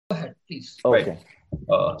Please. Right. Okay.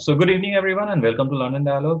 So, good evening, everyone, and welcome to London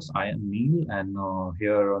Dialogues. I am Neil, and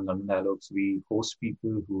here on London Dialogues, we host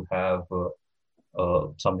people who have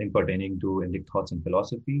something pertaining to Indic thoughts and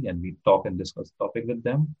philosophy, and we talk and discuss the topic with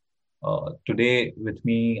them. Today, with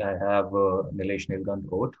me, I have Nilesh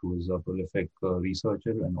Nilkant Oat, who is a prolific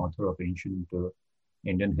researcher and author of ancient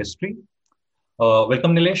Indian history.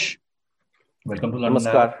 Welcome, Nilesh. Welcome to London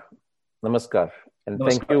Dialogue. Namaskar. Namaskar. And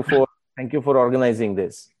Namaskar. thank you for organizing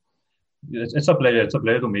this. It's a pleasure. It's a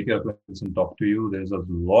pleasure to make your acquaintance and talk to you. There's a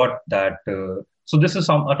lot that so this is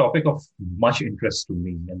a topic of much interest to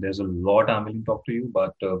me, and there's a lot I'm willing to talk to you.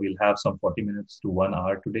 But we'll have some 40 minutes to 1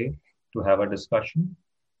 hour today to have a discussion.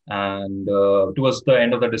 And towards the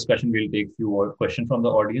end of the discussion, we'll take few questions from the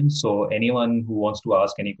audience. So anyone who wants to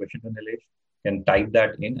ask any question to Nilesh can type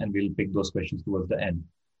that in, and we'll pick those questions towards the end.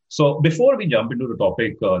 So before we jump into the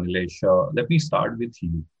topic, Nilesh, let me start with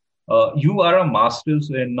you. You are a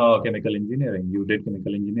master's in chemical engineering. You did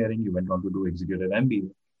chemical engineering. You went on to do executive MBA.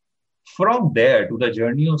 From there to the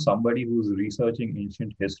journey of somebody who's researching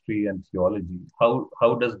ancient history and theology,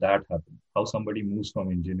 how does that happen? How somebody moves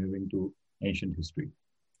from engineering to ancient history?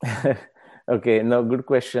 Okay, no, good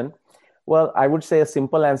question. Well, I would say a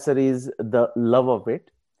simple answer is the love of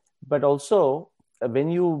it. But also, when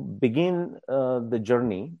you begin the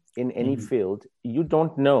journey in any Hmm. field, you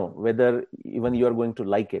don't know whether even you are going to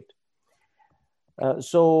like it.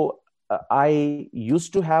 So I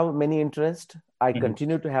used to have many interest. I Hmm.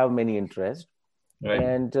 continue to have many interest, Right.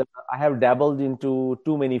 and I have dabbled into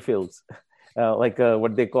too many fields,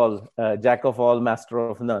 what they call jack of all, master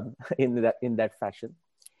of none, in that fashion.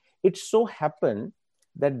 It so happened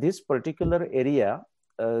that this particular area,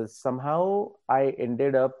 somehow I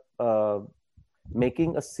ended up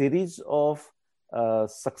making a series of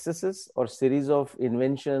successes or series of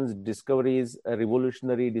inventions, discoveries,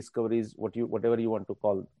 revolutionary discoveries, whatever you want to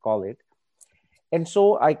call it. And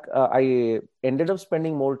so I ended up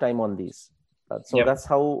spending more time on these. So Yep.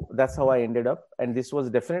 that's how I ended up, and this was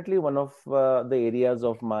definitely one of the areas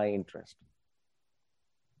of my interest.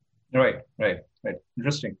 Right. Right. Right.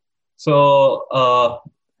 Interesting. So,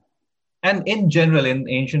 and in general, in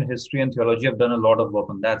ancient history and theology, I've done a lot of work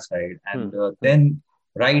on that side. And Hmm. Hmm. then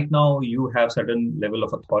right now, you have certain level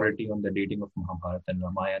of authority on the dating of Mahabharata and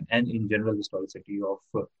Ramayana, and in general historicity of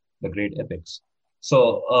the great epics.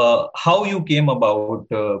 So, how you came about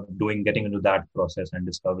getting into that process and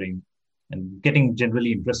discovering and getting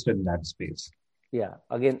generally interested in that space? Yeah,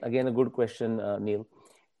 again, a good question, Neil.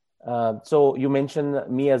 So you mentioned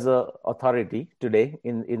me as a authority today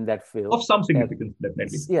in that field. Of some Uh, significance,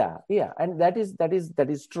 definitely. yeah, and that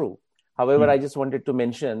is true. However, Hmm. I just wanted to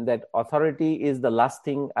mention that authority is the last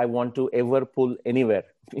thing I want to ever pull anywhere.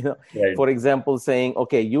 You know, Right. for example, saying,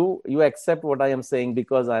 "Okay, you accept what I am saying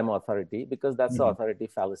because I am authority," because that's the Hmm. authority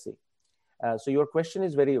fallacy. So your question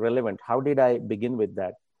is very relevant. How did I begin with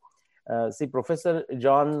that? See, Professor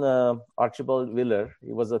John Archibald Wheeler,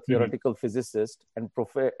 he was a Hmm. theoretical physicist and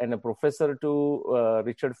a professor to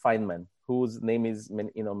Richard Feynman, whose name is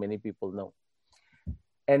many people know.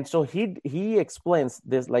 And so he explains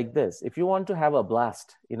this like this: if you want to have a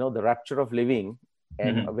blast, the rapture of living,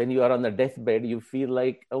 and Hmm. when you are on the deathbed, you feel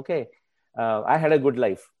like, okay, I had a good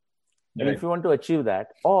life. And if Right. you want to achieve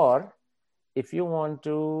that, or if you want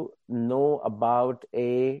to know about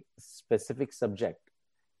a specific subject,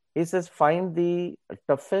 he says, find the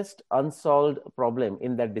toughest unsolved problem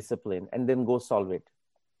in that discipline and then go solve it.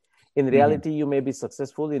 In Hmm. reality, you may be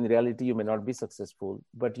successful. In reality, you may not be successful,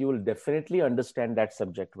 but you will definitely understand that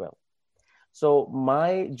subject well. So,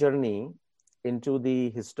 my journey into the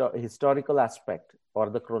historical aspect or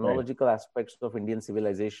the Right. chronological aspects of Indian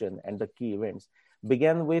civilization and the key events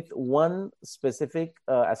began with one specific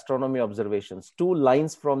astronomy observations, two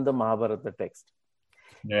lines from the Mahabharata text.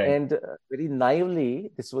 Right. And very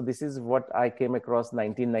naively, this is what I came across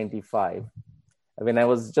 1995 when I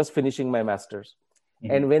was just finishing my master's.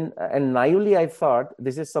 Hmm. And naively I thought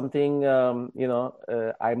this is something I'm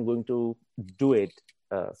going to do it,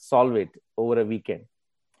 solve it over a weekend.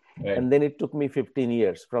 Right. And then it took me 15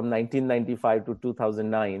 years from 1995 to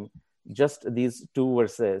 2009, just these two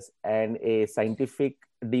verses and a scientific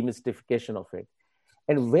demystification of it.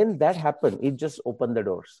 And when that happened, it just opened the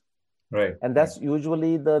doors. Right. And Right. that's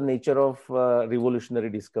usually the nature of revolutionary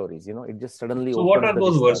discoveries. It just suddenly So, what opens are the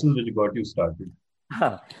those vista. verses which got you started?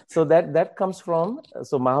 So that comes from,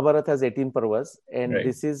 so Mahabharata has 18 parvas, and Right.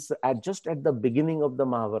 this is just at the beginning of the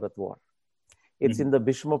Mahabharata war. It's in Hmm. the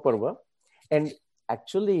Bhishma Parva. And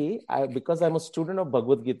actually, because I'm a student of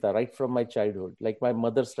Bhagavad Gita right from my childhood, like my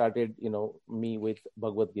mother started me with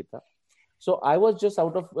Bhagavad Gita. So I was just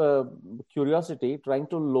out of curiosity trying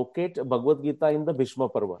to locate Bhagavad Gita in the Bhishma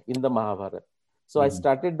Parva, in the Mahabharata. So I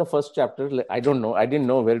started the first chapter. I didn't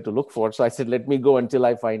know where to look for. So I said, let me go until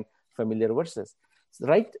I find familiar verses.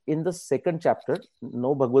 Right in the second chapter,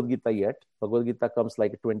 no Bhagavad Gita yet. Bhagavad Gita comes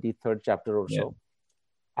like 23rd chapter or so.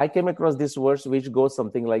 I came across this verse which goes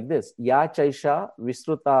something like this. Ya chaisha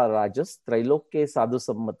visruta rajas trailokye sadhu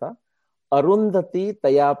sammata arundhati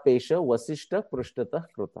taya pesha vasishta prushtata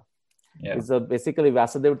kruta. Yeah. It's basically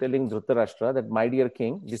Vasudev telling Dhritarashtra that, my dear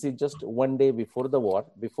king, this is just one day before the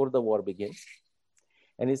war begins.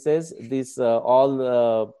 And he says this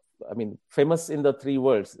famous in the three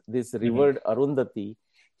words, this revered Arundhati,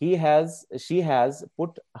 she has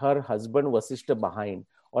put her husband Vasishta behind,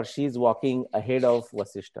 or she's walking ahead of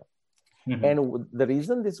Vasishta. And the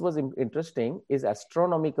reason this was interesting is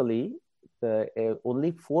astronomically,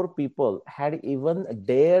 only 4 people had even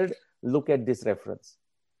dared look at this reference.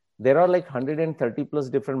 There are like 130 plus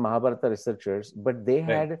different Mahabharata researchers, but they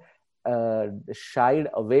had shied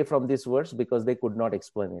away from this verse because they could not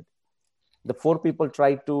explain it. The 4 people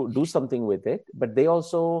tried to do something with it, but they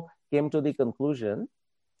also came to the conclusion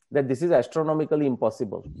that this is astronomically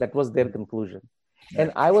impossible. That was their conclusion. Right.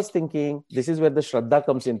 And I was thinking, this is where the Shraddha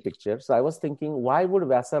comes in picture. So I was thinking, why would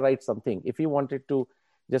Vyasa write something? If he wanted to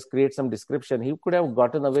just create some description, he could have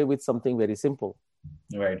gotten away with something very simple.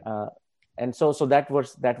 Right. And so that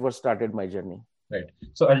was started my journey. Right.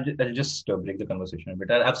 So I'll just break the conversation a bit.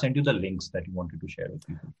 I've sent you the links that you wanted to share with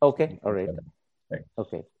people. Okay. All right. Right.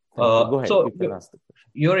 Okay. Go ahead. So you can ask the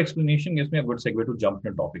question. Your explanation gives me a good segue to jump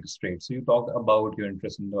into topic straight. So you talk about your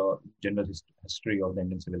interest in the general history of the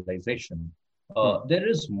Indian civilization. There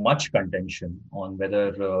is much contention on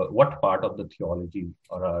whether what part of the theology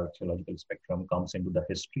or our theological spectrum comes into the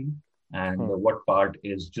history and what part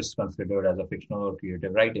is just considered as a fictional or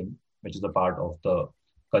creative writing, which is a part of the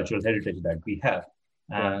cultural heritage that we have.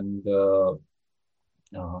 And where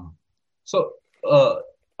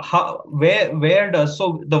does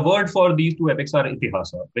the word for these 2 epics are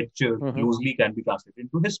itihasa, which loosely can be translated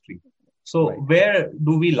into history. So where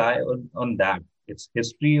do we lie on that? It's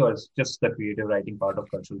history, or it's just the creative writing part of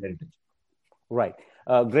cultural heritage? Right.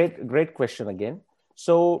 Great question again.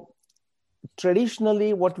 So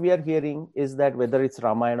traditionally, what we are hearing is that whether it's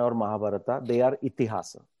Ramayana or Mahabharata, they are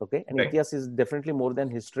itihasa. Okay, and itihasa is definitely more than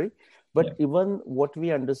history. But even what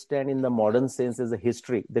we understand in the modern sense as a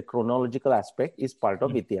history, the chronological aspect is part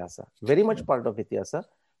of itihasa. Very much part of itihasa.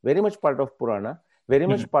 Very much part of Purana. Very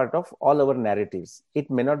much part of all our narratives. It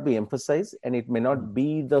may not be emphasized and it may not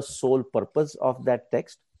be the sole purpose of that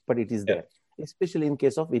text, but it is there, especially in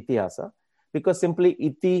case of itihasa, because simply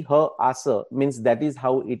iti ha asa means that is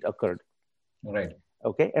how it occurred. Right.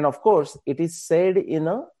 Okay. And of course, it is said in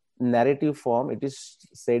a narrative form. It is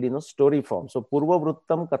said in a story form. So purva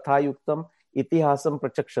vruttam kathayuktam itihasam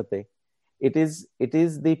prachakshate. It is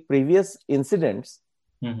the previous incidents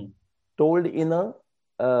told in a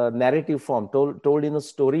narrative form, told in a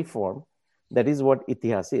story form. That is what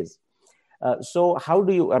itihas is. So how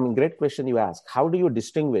do you, great question you ask. How do you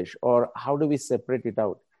distinguish, or how do we separate it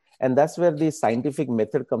out? And that's where the scientific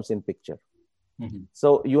method comes in picture.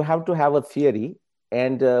 So you have to have a theory.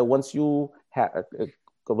 And once you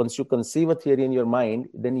conceive a theory in your mind,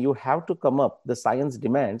 then you have to come up, the science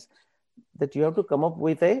demands that you have to come up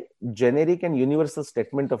with a generic and universal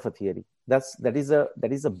statement of a theory. That is a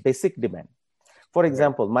basic demand. For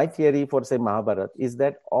example, my theory for, say, Mahabharata is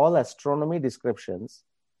that all astronomy descriptions,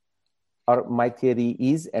 or my theory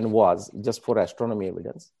is and was, just for astronomy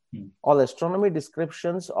evidence, all astronomy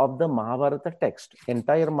descriptions of the Mahabharata text,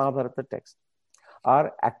 entire Mahabharata text,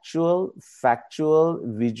 are actual, factual,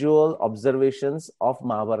 visual observations of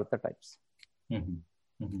Mahabharata types.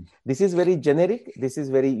 This is very generic. This is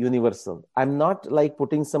very universal. I'm not like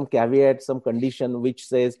putting some caveat, some condition which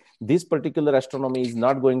says this particular astronomy is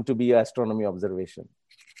not going to be an astronomy observation.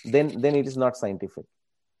 Then it is not scientific.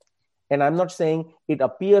 And I'm not saying it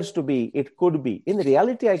appears to be, it could be. In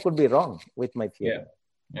reality, I could be wrong with my theory.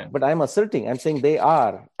 But I'm saying they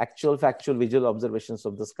are actual, factual, visual observations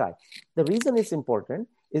of the sky. The reason it's important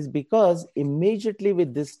is because immediately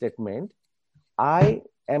with this statement, I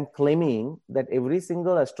am claiming that every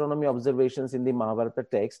single astronomy observations in the Mahabharata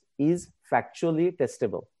text is factually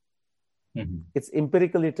testable. It's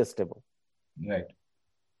empirically testable.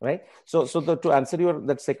 Right. So to answer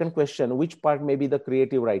that second question, which part may be the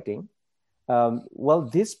creative writing? Well,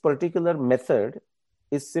 this particular method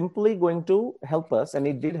is simply going to help us, and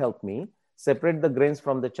it did help me, separate the grains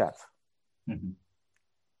from the chaff.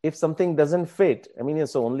 If something doesn't fit,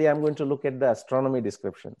 so only I'm going to look at the astronomy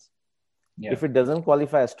descriptions. If it doesn't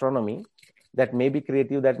qualify astronomy, that may be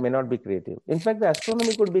creative, that may not be creative. In fact, the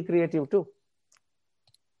astronomy could be creative too.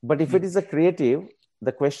 But if it is a creative,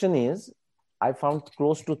 the question is, I found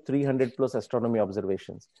close to 300 plus astronomy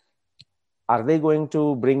observations. Are they going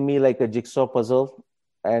to bring me like a jigsaw puzzle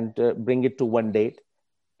and bring it to one date?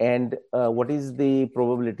 And what is the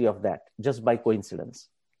probability of that just by coincidence?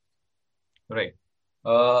 Right.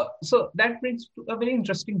 So that brings to a very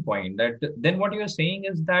interesting point, that then what you're saying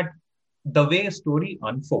is that the way a story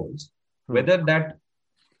unfolds, whether that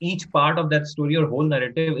each part of that story or whole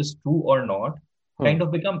narrative is true or not, kind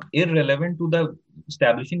of become irrelevant to the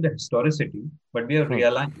establishing the historicity. But we are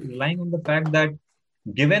relying on the fact that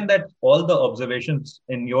given that all the observations,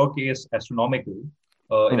 in your case, astronomical,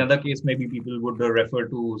 in other case, maybe people would refer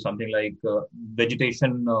to something like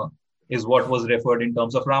vegetation is what was referred in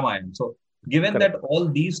terms of Ramayana. So given Correct. that all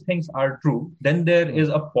these things are true, then there is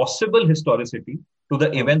a possible historicity to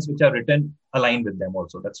the events which are written aligned with them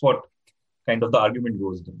also. That's what kind of the argument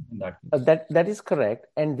goes in that case. That is correct.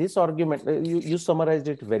 And this argument, you summarized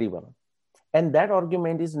it very well. And that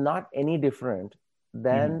argument is not any different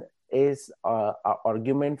than is an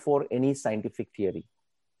argument for any scientific theory.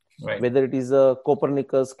 Right. Whether it is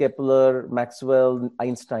Copernicus, Kepler, Maxwell,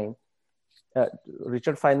 Einstein.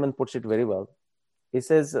 Richard Feynman puts it very well. He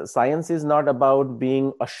says science is not about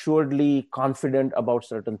being assuredly confident about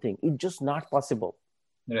certain things. It's just not possible.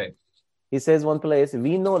 Right. He says one place,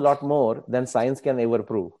 we know a lot more than science can ever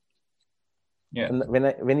prove. Yeah. And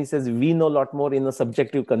when he says we know a lot more in a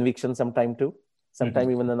subjective conviction sometime too, sometime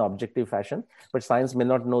even in an objective fashion, but science may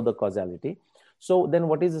not know the causality. So then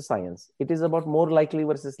what is the science? It is about more likely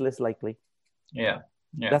versus less likely. Yeah.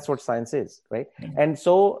 That's what science is, right? And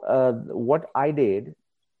so what I did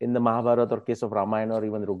in the Mahabharata or case of Ramayana or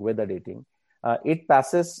even Rigveda dating, it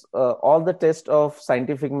passes all the test of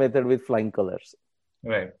scientific method with flying colors.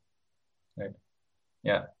 Right.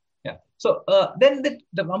 Yeah. So then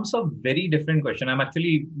there comes a very different question. I'm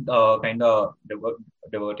actually kind of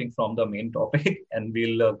diverting from the main topic, and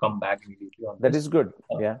we'll come back immediately on that this. Is good.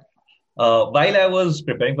 Yeah. While I was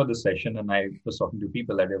preparing for this session and I was talking to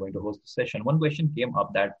people that were going to host the session, one question came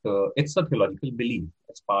up that it's a theological belief.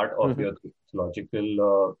 It's part of your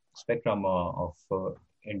theological spectrum of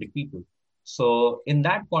Indic people. So in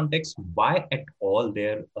that context, why at all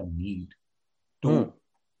there a need to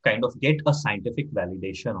kind of get a scientific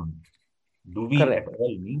validation on it? Do we Correct. at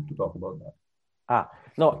all need to talk about that?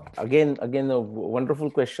 No, again, a wonderful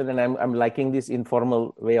question. And I'm liking this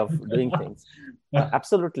informal way of doing things.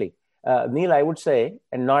 Absolutely. Neil, I would say,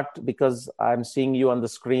 and not because I'm seeing you on the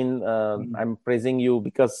screen, I'm praising you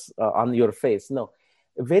because on your face. No,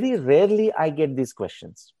 very rarely I get these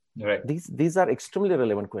questions. Right. These are extremely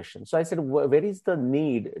relevant questions. So I said, where is the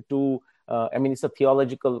need to, it's a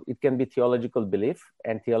theological, it can be theological belief,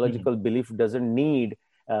 and theological belief doesn't need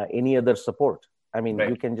any other support.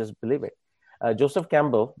 You can just believe it. Joseph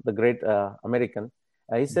Campbell, the great American,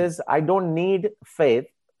 he says, I don't need faith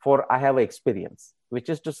for I have experience, which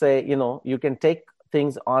is to say, you can take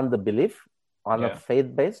things on the belief, on a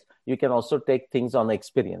faith base. You can also take things on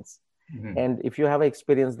experience. And if you have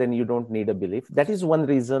experience, then you don't need a belief. That is one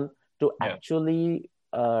reason to actually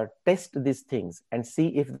test these things and see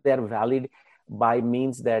if they're valid by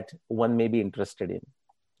means that one may be interested in.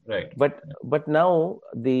 Right. But now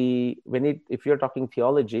if you're talking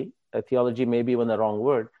theology, theology may be even a wrong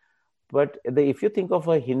word, but if you think of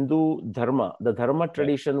a Hindu dharma, the dharma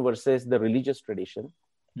tradition versus the religious tradition,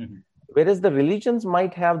 whereas the religions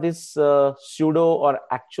might have this pseudo or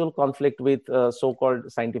actual conflict with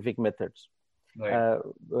so-called scientific methods. Right.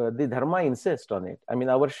 The dharma insists on it.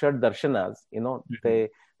 Our Shad Darshanas, the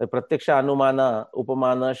Pratyaksha Anumana,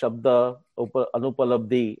 Upamana, Shabda,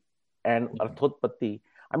 Anupalabdhi, and Arthotpatti.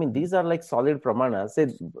 These are like solid pramanas.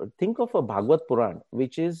 Think of a Bhagavad Puran,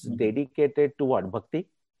 which is dedicated to what? Bhakti.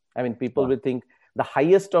 People will think the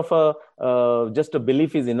highest of just a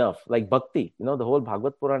belief is enough, like bhakti. The whole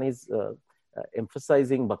Bhagavad Puran is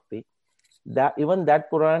emphasizing bhakti. Even that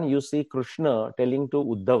Puran, you see Krishna telling to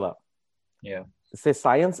Uddhava. Yeah. Say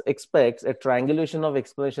science expects a triangulation of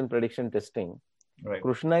explanation, prediction, testing. Right.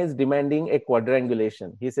 Krishna is demanding a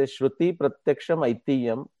quadrangulation. He says, Shruti pratyaksham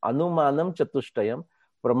aitiyam anumanam chatushtayam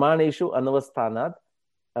pramaneshu anavasthanat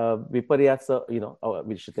viparyasa,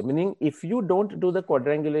 vilshite. Meaning, if you don't do the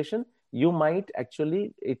quadrangulation, you might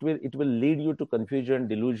actually, it will lead you to confusion,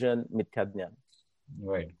 delusion, mithya-jnana.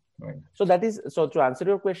 Right. So to answer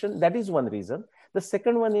your question, that is one reason. The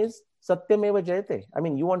second one is satyameva jayate.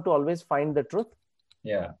 You want to always find the truth.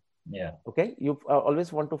 Yeah. Okay. You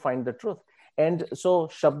always want to find the truth. And so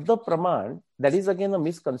Shabda Praman, that is again a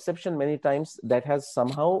misconception many times that has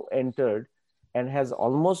somehow entered and has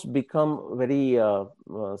almost become very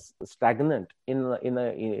stagnant in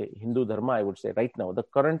a Hindu dharma, I would say, right now, the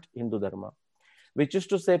current Hindu dharma. which is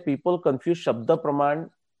to say people confuse Shabda Praman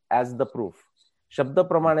as the proof. Shabda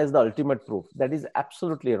Praman is the ultimate proof. That is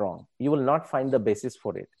absolutely wrong. You will not find the basis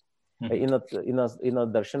for it. In a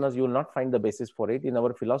darshanas, you will not find the basis for it. In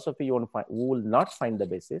our philosophy, you will not find the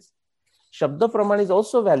basis. Shabda Praman is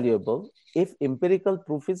also valuable if empirical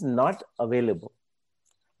proof is not available.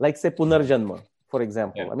 Like say Punarjanma, for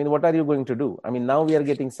example. I mean, what are you going to do? I mean, now we are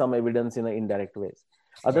getting some evidence in indirect ways.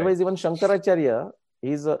 Otherwise, even Shankaracharya,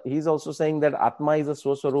 he's also saying that Atma is a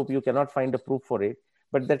Swaswarup. You cannot find a proof for it.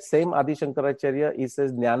 But that same Adi Shankaracharya, he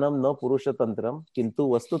says, Jnanam na Purusha Tantram, Kintu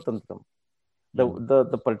Vastu Tantram.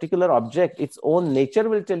 The particular object, its own nature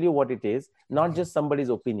will tell you what it is, not just somebody's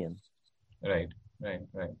opinion. Right.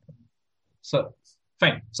 So,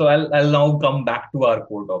 fine. So I'll now come back to our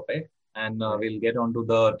core topic, and we'll get onto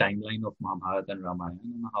the timeline of Mahabharata and Ramayana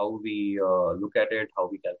and how we look at it, how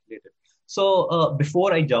we calculate it. So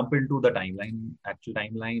before I jump into the actual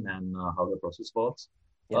timeline and how the process works,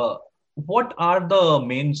 what are the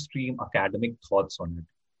mainstream academic thoughts on it,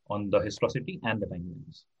 on the historicity and the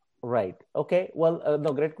timelines? Right. Okay. Well,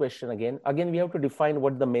 no, great question again. Again, we have to define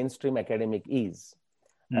what the mainstream academic is.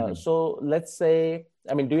 So let's say,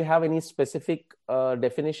 I mean, do you have any specific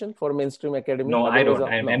definition for mainstream academic? No, I don't.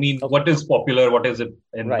 I mean, what is popular? What is it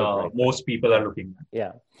in most people are looking at?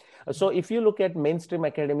 Yeah. So if you look at mainstream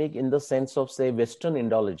academic in the sense of, say, Western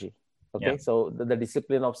Indology, okay, so the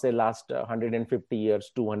discipline of, say, last 150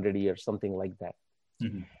 years, 200 years, something like that.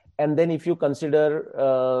 And then if you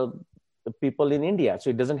consider people in India,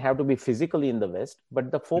 so it doesn't have to be physically in the West,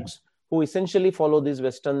 but the folks who essentially follow these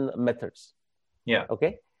Western methods.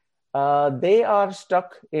 Okay. They are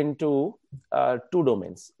stuck into two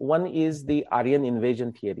domains. One is the Aryan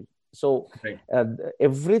invasion theory. So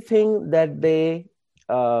everything that they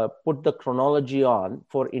put the chronology on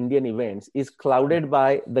for Indian events is clouded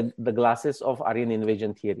by the glasses of Aryan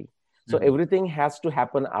invasion theory. So everything has to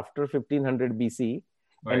happen after 1500 BC.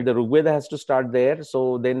 And the Rigveda has to start there.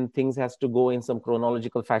 So then things has to go in some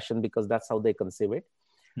chronological fashion because that's how they conceive it.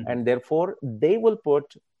 And therefore, they will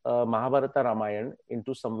put Mahabharata Ramayana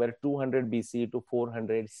into somewhere 200 BC to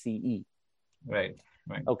 400 CE. Right.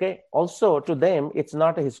 Okay. Also, to them, it's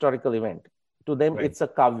not a historical event. To them, it's a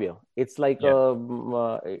kavya. It's like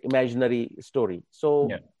a imaginary story. So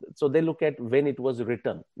they look at when it was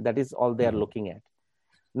written. That is all they are looking at.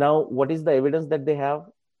 Now, what is the evidence that they have?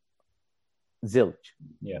 Zilch.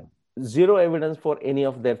 Zero evidence for any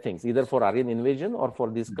of their things, either for Aryan invasion or for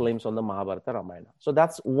these claims on the Mahabharata Ramayana. So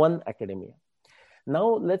that's one academia. Now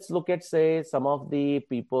let's look at, say, some of the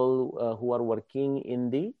people who are working in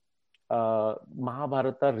the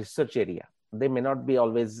Mahabharata research area. They may not be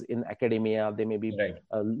always in academia. They may be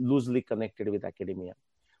loosely connected with academia.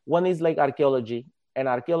 One is like archaeology. And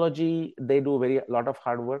archaeology, they do a lot of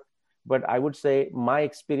hard work. But I would say my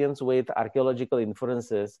experience with archaeological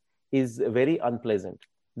inferences is very unpleasant.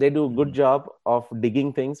 They do a good job of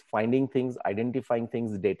digging things, finding things, identifying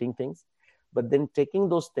things, dating things, but then taking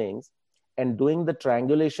those things and doing the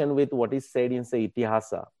triangulation with what is said in, say,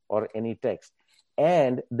 Itihasa or any text,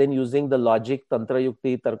 and then using the logic, Tantra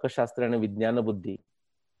Yukti, Tarka Shastra, and Vijnana Buddhi,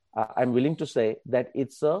 I'm willing to say that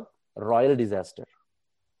it's a royal disaster.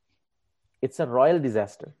 It's a royal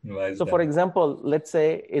disaster. So, for example, let's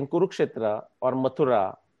say in Kurukshetra or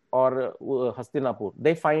Mathura or Hastinapur,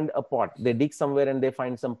 they find a pot. They dig somewhere and they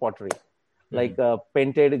find some pottery, like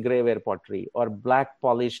painted graveware pottery or black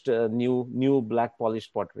polished, new black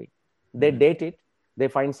polished pottery. They date it. They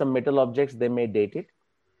find some metal objects. They may date it.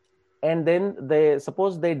 And then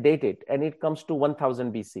suppose they date it and it comes to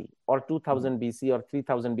 1000 BC or 2000 BC or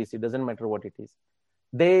 3000 BC, doesn't matter what it is.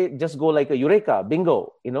 They just go like a eureka,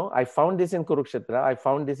 bingo. I found this in Kurukshetra. I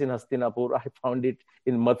found this in Hastinapur. I found it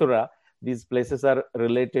in Mathura. These places are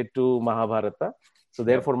related to Mahabharata. So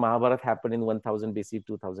therefore, Mahabharata happened in 1000 BC,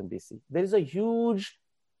 2000 BC. There is a huge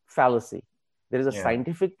fallacy. There is a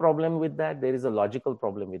scientific problem with that. There is a logical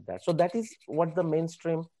problem with that. So that is what the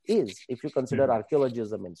mainstream is, if you consider archaeology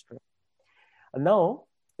as a mainstream. Now,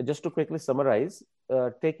 just to quickly summarize,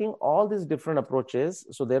 taking all these different approaches,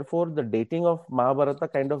 so therefore the dating of Mahabharata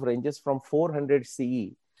kind of ranges from 400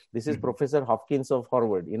 CE. This is Professor Hopkins of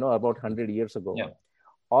Harvard, about 100 years ago.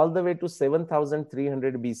 All the way to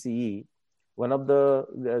 7300 BCE, one of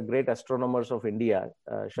the great astronomers of India,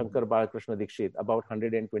 Shankar Balakrishna Dikshit, about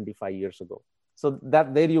 125 years ago. So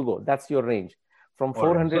there you go. That's your range. From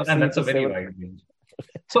 400 and that's a very wide range.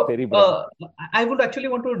 So I would actually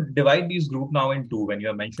want to divide these groups now in two when you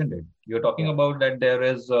have mentioned it. You're talking about that there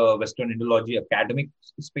is Western Indology academic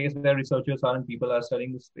space where researchers are and people are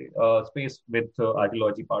studying the space with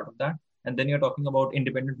archaeology part of that. And then you're talking about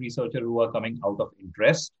independent researchers who are coming out of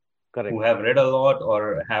interest Correct. who have read a lot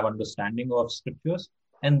or have understanding of scriptures,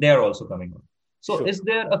 and they are also coming on. So Sure. is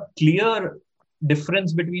there a clear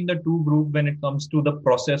difference between the two groups when it comes to the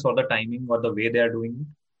process or the timing or the way they are doing it?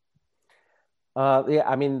 Yeah,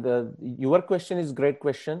 I mean, your question is great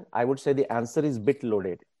question. I would say the answer is bit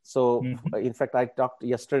loaded. So, in fact, I talked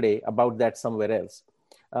yesterday about that somewhere else.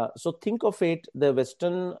 So think of it, the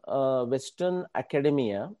Western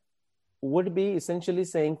academia would be essentially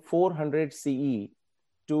saying 400 CE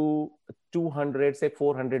to 200, say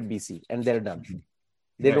 400 BC, and they're done.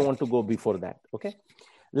 They don't want to go before that. Okay.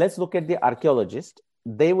 Let's look at the archaeologist.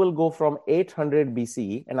 They will go from 800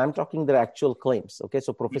 BCE, and I'm talking their actual claims. Okay.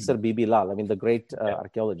 So Professor B.B. Lal, I mean, the great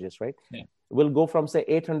archaeologist, right? Yeah. Will go from, say,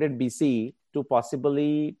 800 BCE to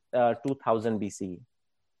possibly 2000 BCE.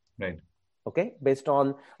 Right. Okay, based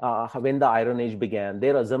on when the Iron Age began,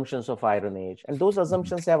 their assumptions of Iron Age, and those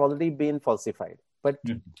assumptions have already been falsified. But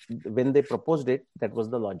when they proposed it, that was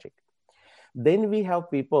the logic. Then we have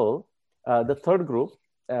people, the third group,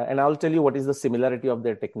 and I'll tell you what is the similarity of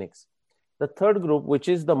their techniques. The third group, which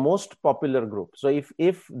is the most popular group. So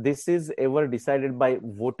if this is ever decided by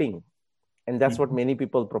voting, and that's what many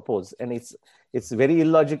people propose, and it's very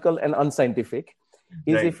illogical and unscientific,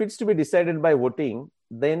 is right. If it's to be decided by voting,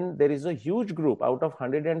 then there is a huge group out of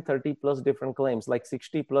 130 plus different claims, like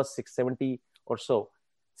 60 plus 670 or so,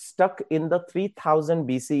 stuck in the 3000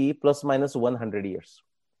 BCE plus minus 100 years.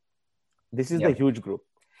 This is the huge group.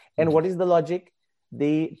 And what is the logic?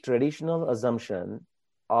 The traditional assumption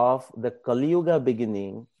of the Kali Yuga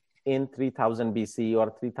beginning in 3000 BCE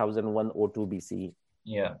or 300102 BCE.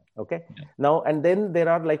 Yeah. Okay. Yeah. Now, and then there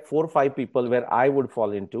are like 4 or 5 people where I would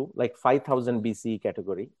fall into, like 5000 BCE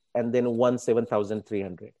category, and then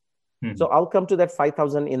 7300. So I'll come to that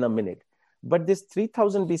 5000 in a minute. But this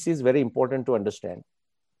 3000 BC is very important to understand.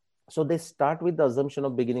 So they start with the assumption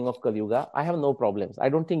of beginning of Kali Yuga. I have no problems. I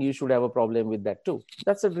don't think you should have a problem with that too.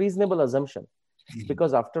 That's a reasonable assumption.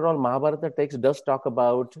 Because after all, Mahabharata text does talk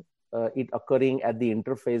about it occurring at the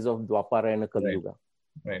interface of Dwapara and Kali Yuga.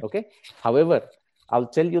 Right. Okay. However, I'll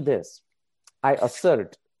tell you this. I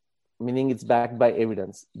assert, meaning it's backed by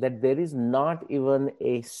evidence, that there is not even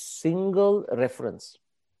a single reference,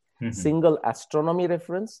 single astronomy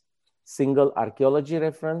reference, single archaeology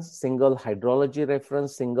reference, single hydrology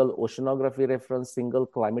reference, single oceanography reference, single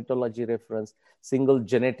climatology reference, single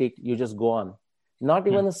genetic, you just go on. Not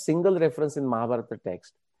even a single reference in Mahabharata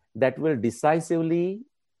text that will decisively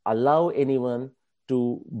allow anyone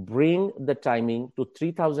to bring the timing to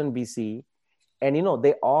 3000 BC. And you know,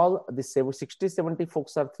 they all, the 60, 70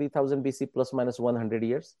 folks are 3000 BC plus minus 100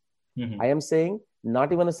 years. I am saying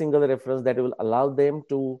not even a single reference that will allow them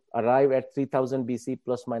to arrive at 3000 BC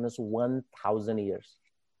plus minus 1000 years.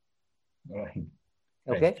 Right.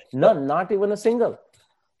 Okay. None, not even a single.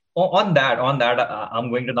 On that, I'm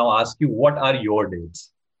going to now ask you, what are your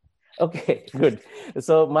dates? Okay, good.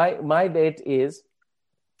 So my date is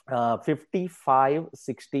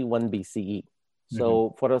 5561 BCE.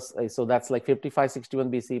 So for us, so that's like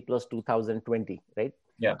 5561 BC plus 2020, right?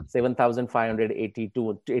 Yeah.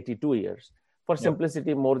 7,582 years. For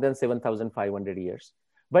simplicity, more than 7,500 years.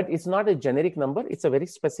 But it's not a generic number. It's a very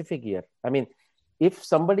specific year. I mean, if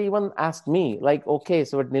somebody even asked me, like, okay,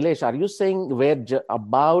 so Nilesh, are you saying we're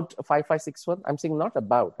about 5561? I'm saying not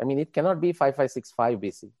about. I mean, it cannot be 5565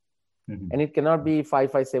 BC. And it cannot be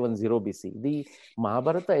 5570 BC. The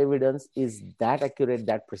Mahabharata evidence is that accurate,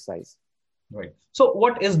 that precise. Right. So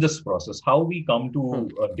what is this process? How we come to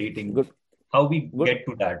dating? Good. How we get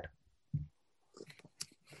to that?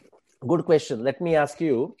 Good question. Let me ask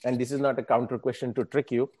you, and this is not a counter question to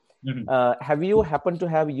trick you. Have you happened to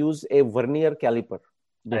have used a vernier caliper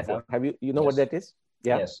before? Have you know what that is?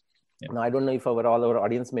 Yeah. Yes. Yeah. Now, I don't know if all our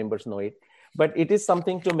audience members know it, but it is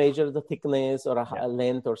something to measure the thickness or a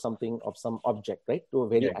length or something of some object, right? To a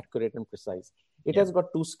very accurate and precise. It has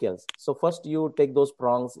got 2 scales. So first you take those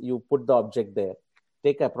prongs, you put the object there,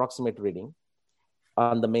 take approximate reading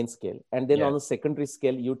on the main scale. And then on the secondary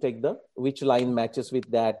scale, you take which line matches with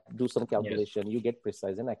that, do some calculation, you get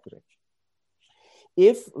precise and accurate.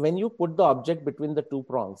 If when you put the object between the 2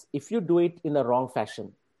 prongs, if you do it in a wrong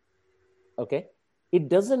fashion, okay, it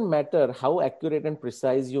doesn't matter how accurate and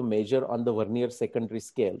precise you measure on the vernier secondary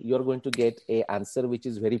scale, you're going to get an answer which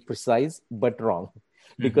is very precise but wrong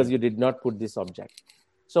because you did not put this object.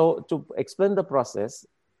 So to explain the process,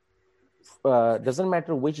 doesn't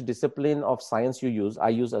matter which discipline of science you use, I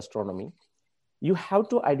use astronomy, you have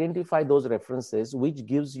to identify those references which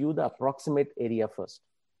gives you the approximate area first.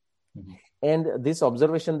 And this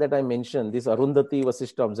observation that I mentioned, this Arundhati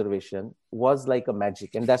Vasishta observation, was like a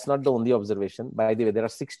magic. And that's not the only observation. By the way, there are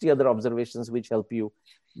 60 other observations which help you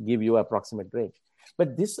give you approximate range.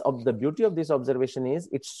 But the beauty of this observation is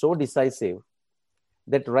it's so decisive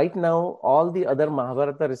that right now, all the other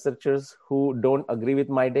Mahabharata researchers who don't agree with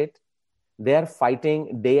my date, they are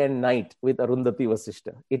fighting day and night with Arundhati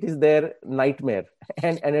Vasishtha. It is their nightmare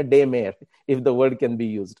and a daymare, if the word can be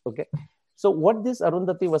used. Okay. So what this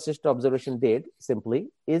Arundhati Vasishtha observation did simply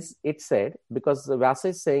is it said, because Vyasa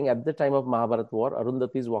is saying at the time of Mahabharata war,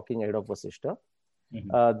 Arundhati is walking ahead of Vasishtha.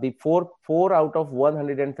 The four out of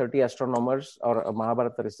 130 astronomers or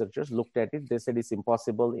Mahabharata researchers looked at it. They said it's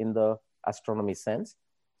impossible in the astronomy sense.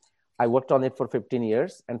 I worked on it for 15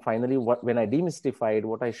 years. And finally, when I demystified,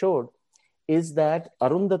 what I showed is that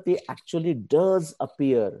Arundhati actually does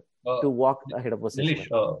appear to walk ahead of Vasishtha.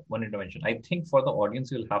 Nilesh, one intervention. I think for the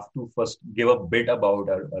audience, you'll have to first give a bit about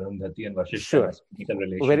Arundhati and Vasishtha. Sure.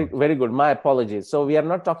 Very, very good. My apologies. So we are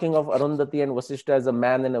not talking of Arundhati and Vasishtha as a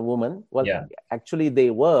man and a woman. Well, actually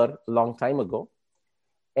they were a long time ago.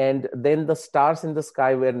 And then the stars in the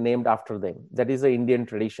sky were named after them. That is an Indian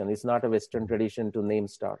tradition. It's not a Western tradition to name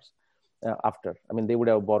stars after. I mean, they would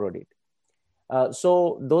have borrowed it.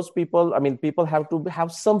 So those people, I mean, people have to have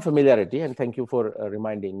some familiarity, and thank you for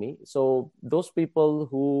reminding me. So those people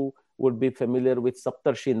who would be familiar with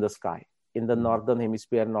Saptarshi in the sky, in the northern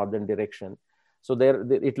hemisphere, northern direction. So there,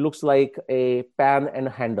 it looks like a pan and a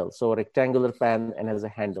handle. So a rectangular pan and has a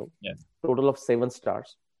handle. Yeah. Total of 7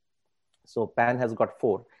 stars. So pan has got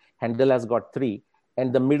 4, handle has got 3,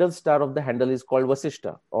 and the middle star of the handle is called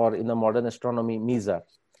Vasishtha, or in the modern astronomy, Mizar.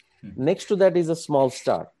 Next to that is a small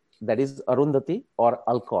star. That is Arundhati or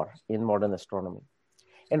Alcor in modern astronomy.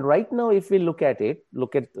 And right now, if we look at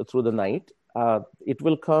through the night, it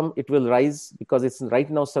will rise because it's right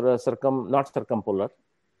now not circumpolar.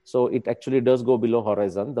 So it actually does go below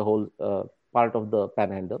horizon, the whole part of the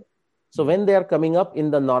panhandle. So when they are coming up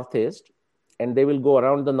in the northeast and they will go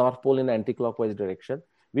around the North Pole in anti-clockwise direction,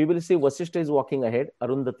 we will see Vasishtha is walking ahead,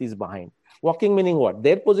 Arundhati is behind. Walking meaning what?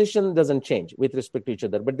 Their position doesn't change with respect to each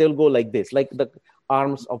other, but they'll go like this, like the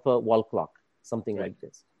arms of a wall clock, something like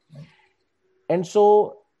this. And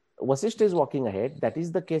so Vasishtha is walking ahead. That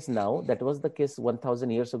is the case now. That was the case 1,000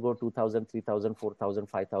 years ago, 2,000, 3,000, 4,000,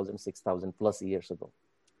 5,000, 6,000 plus years ago.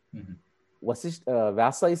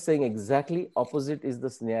 Vyasa is saying exactly opposite is the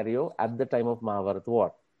scenario at the time of Mahabharata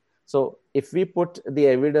war. So if we put the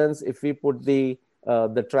evidence, if we put the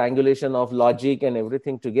triangulation of logic and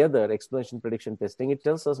everything together, explanation, prediction, testing, it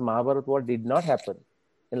tells us Mahabharata war did not happen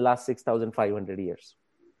in last 6,500 years.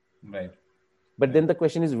 Right. But then the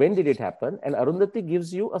question is, when did it happen? And Arundhati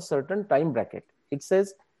gives you a certain time bracket. It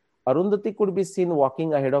says Arundhati could be seen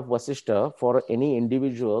walking ahead of Vasishtha for any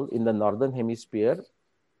individual in the northern hemisphere,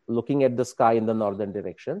 looking at the sky in the northern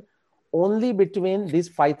direction, only between this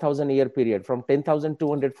 5,000 year period from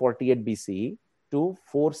 10,248 BCE to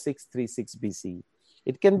 4636 BCE.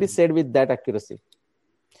 It can be said with that accuracy.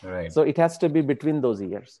 Right. So it has to be between those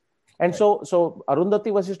years. And so Arundhati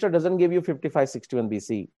Vasishtha doesn't give you 5561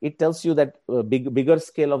 BCE. It tells you that bigger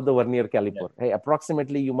scale of the Vernier caliper. Yeah. Hey,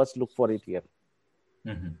 approximately you must look for it here.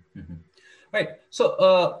 Right.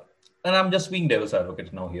 So, and I'm just being devil's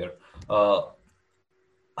advocate now here.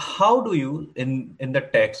 How do you, in the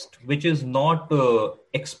text, which is not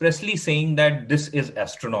expressly saying that this is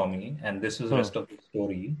astronomy and this is the rest of the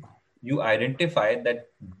story, you identify that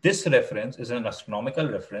this reference is an astronomical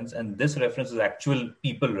reference and this reference is actual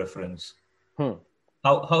people reference?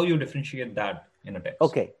 How you differentiate that in a text?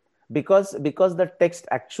 Okay, because the text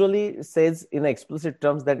actually says in explicit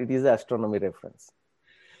terms that it is an astronomy reference.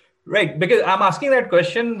 Right, because I'm asking that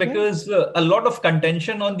question because a lot of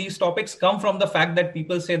contention on these topics come from the fact that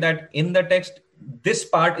people say that in the text, this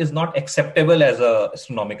part is not acceptable as a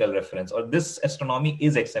astronomical reference, or this astronomy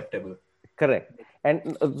is acceptable. Correct.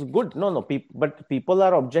 And good. No. But people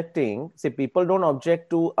are objecting. See, people don't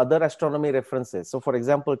object to other astronomy references. So, for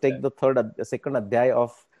example, take the second adhyaya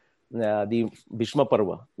of the Bhishma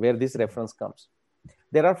Parva, where this reference comes.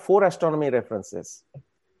 There are 4 astronomy references.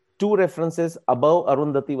 2 references above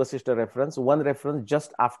Arundhati Vasishtha reference, 1 reference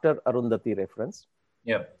just after Arundhati reference.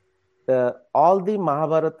 Yeah. All the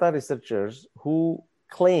Mahabharata researchers who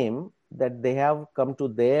claim that they have come to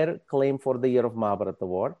their claim for the year of Mahabharata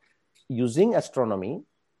war using astronomy,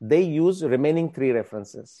 they use remaining 3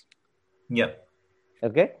 references. Yeah.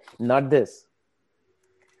 Okay. Not this.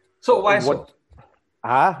 So why so?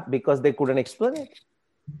 Because they couldn't explain it.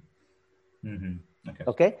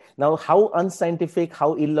 Okay. Now, how unscientific,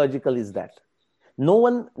 how illogical is that? No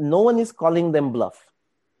one is calling them bluff.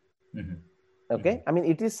 Okay. I mean,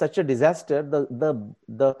 it is such a disaster.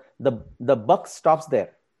 The buck stops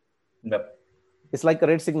there. Yep. It's like a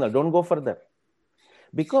red signal. Don't go further.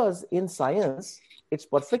 Because in science, it's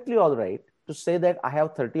perfectly all right to say that I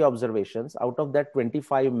have 30 observations. Out of that,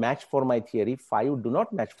 25 match for my theory, 5 do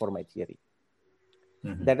not match for my theory.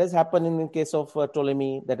 Mm-hmm. That has happened in the case of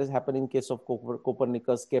Ptolemy. That has happened in case of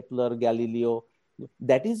Copernicus, Kepler, Galileo.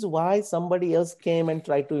 That is why somebody else came and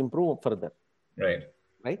tried to improve further. Right.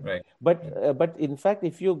 But in fact,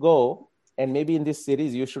 if you go, and maybe in this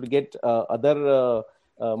series, you should get other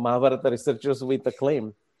Mahabharata researchers with a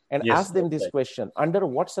claim and ask them this question: under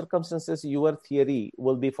what circumstances your theory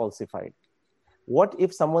will be falsified? What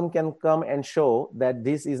if someone can come and show that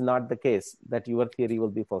this is not the case, that your theory will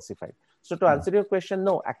be falsified? So to answer your question,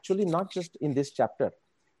 no, actually not just in this chapter.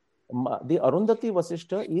 The Arundhati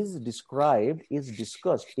Vasishtha is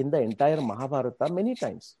discussed in the entire Mahabharata many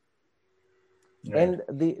times. Right. And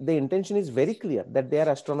the intention is very clear that they are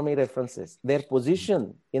astronomy references. Their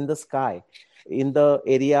position in the sky, in the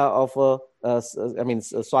area of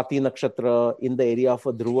Swati Nakshatra, in the area of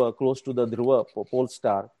a Dhruva, close to the Dhruva pole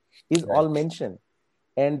star, is all mentioned.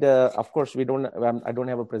 And of course, I don't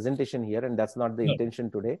have a presentation here, and that's not the intention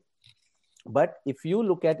today. But if you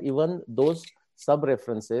look at even those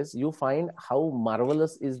sub-references, you find how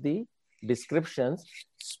marvelous is the descriptions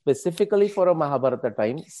specifically for a Mahabharata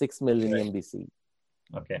time, 6 millennium BC.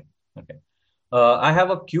 Okay. I have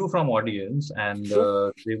a cue from audience, and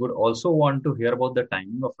they would also want to hear about the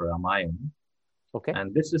timing of Ramayana. Okay.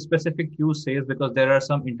 And this specific cue says because there are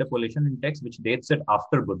some interpolation in text which dates it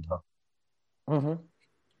after Buddha. Mm-hmm.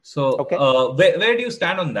 So where do you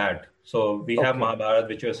stand on that? So we have Mahabharata,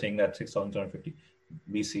 which you're saying that 6,750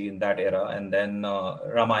 BC in that era, and then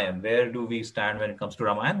Ramayana. Where do we stand when it comes to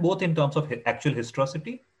Ramayana, both in terms of actual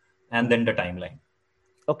historicity and then the timeline?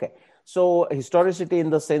 Okay. So historicity in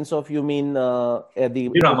the sense of, you mean the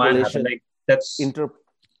Ramayana happened, like that's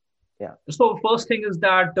So first thing is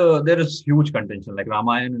that there is huge contention. Like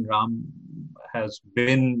Ramayana and Ram has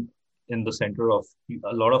been in the center of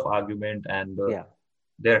a lot of argument, and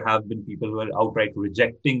there have been people who are outright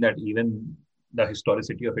rejecting that even the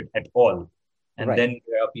historicity of it at all. And then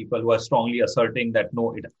there are people who are strongly asserting that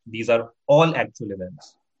no, these are all actual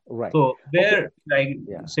events. Right. So where I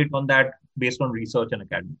sit on that based on research and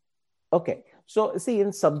academy. Okay. So see,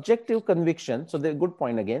 in subjective conviction, so the good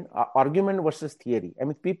point again, argument versus theory. I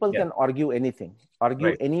mean, people can argue anything,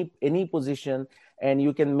 any position, and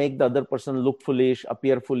you can make the other person look foolish,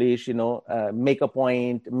 appear foolish, make a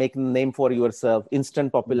point, make a name for yourself,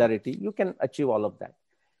 instant popularity. You can achieve all of that.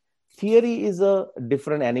 Theory is a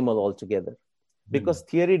different animal altogether, because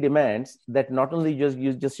theory demands that not only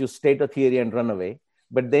you state a theory and run away,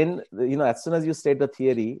 but then, as soon as you state a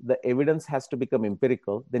theory, the evidence has to become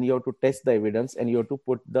empirical. Then you have to test the evidence and you have to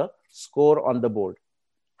put the score on the board.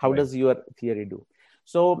 How does your theory do?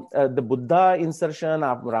 So the Buddha insertion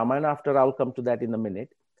of Ramayana, after I'll come to that in a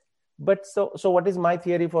minute. But so what is my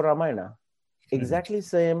theory for Ramayana? Exactly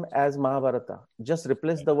same as Mahabharata. Just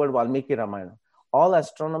replace the word Valmiki Ramayana. All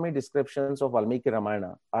astronomy descriptions of Valmiki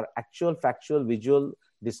Ramayana are actual, factual, visual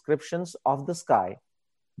descriptions of the sky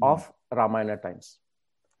of Ramayana times.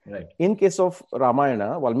 Right. In case of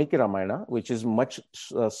Ramayana, Valmiki Ramayana, which is much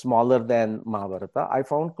smaller than Mahabharata, I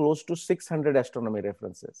found close to 600 astronomy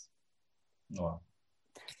references. Wow.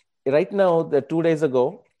 Right now, 2 days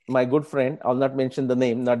ago, my good friend, I'll not mention the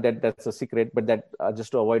name, not that that's a secret, but that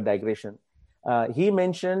just to avoid digression, he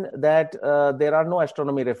mentioned that there are no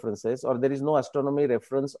astronomy references, or there is no astronomy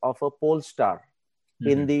reference of a pole star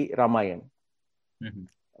in the Ramayana.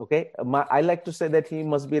 Okay, I like to say that he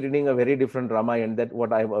must be reading a very different Ramayana than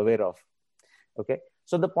what I'm aware of. Okay,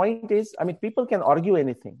 so the point is, I mean, people can argue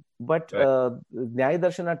anything, but Nyaya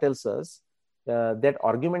Darshana tells us that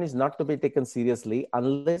argument is not to be taken seriously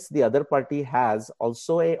unless the other party has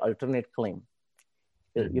also a alternate claim.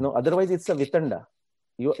 Otherwise it's a Vitanda.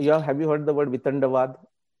 Have you heard the word Vitandavad?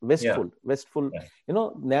 Westful. Yeah.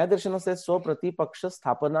 Nyaya Darshana says, so pratipaksha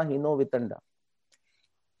sthapana hino Vitanda.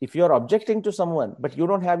 If you are objecting to someone, but you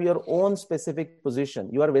don't have your own specific position,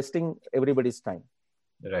 you are wasting everybody's time.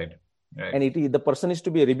 Right. And the person is to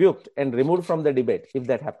be rebuked and removed from the debate if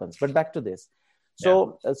that happens. But back to this.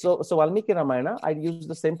 So Valmiki Ramayana, I used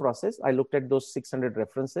the same process. I looked at those 600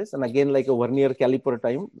 references, and again, like a vernier caliper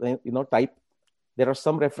type. There are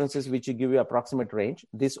some references which give you approximate range.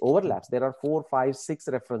 This overlaps. There are 4, 5, 6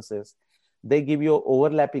 references. They give you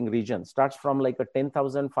overlapping region. Starts from like a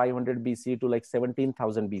 10,500 BC to like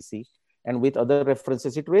 17,000 BC. And with other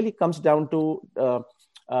references, it really comes down to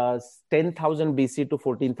 10,000 BC to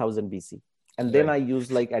 14,000 BC. And then I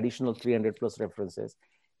use like additional 300 plus references.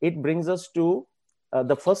 It brings us to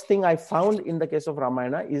the first thing I found in the case of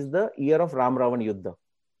Ramayana is the year of Ram Ravan Yuddha.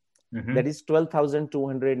 That is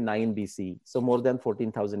 12,209 BC. So more than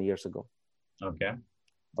 14,000 years ago. Okay.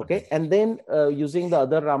 Okay. And then using the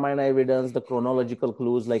other Ramayana evidence, the chronological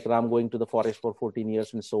clues like Ram going to the forest for 14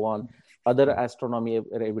 years and so on, other astronomy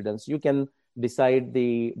evidence, you can decide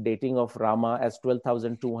the dating of Rama as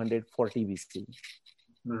 12,240 BC.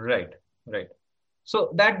 Right, right.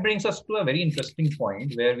 So that brings us to a very interesting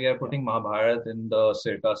point where we are putting Mahabharata in the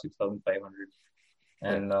circa 6,500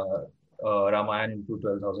 and Ramayana into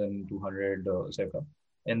 12,200 circa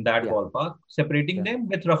in that ballpark, separating them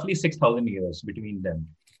with roughly 6,000 years between them.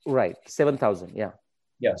 Right, 7,000, yeah.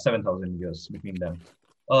 Yeah, 7,000 years between them.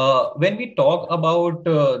 When we talk about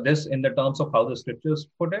this in the terms of how the scriptures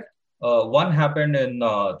put it, one happened in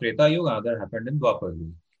Treta Yuga, another happened in Dwapar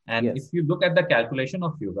Yuga. And if you look at the calculation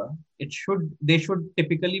of Yuga, they should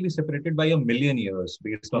typically be separated by 1,000,000 years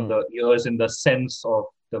based on the years in the sense of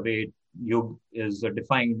the way Yuga is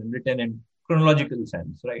defined and written in chronological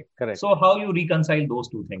sense, right? Correct. So how you reconcile those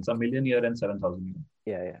two things, 1,000,000 year and 7,000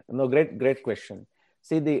 year? Yeah. No, great question.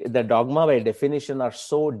 See, the dogma by definition are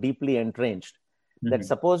so deeply entrenched that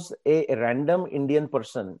suppose a random Indian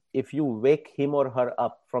person, if you wake him or her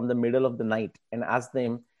up from the middle of the night and ask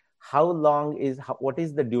them, what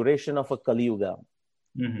is the duration of a Kali Yuga?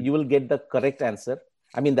 You will get the correct answer.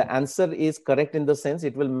 I mean, the answer is correct in the sense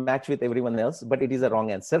it will match with everyone else, but it is a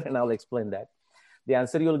wrong answer. And I'll explain that. The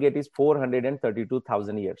answer you'll get is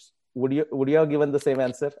 432,000 years. Would you have given the same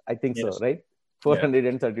answer? I think so, right?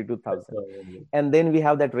 432,000. And then we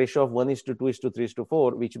have that ratio of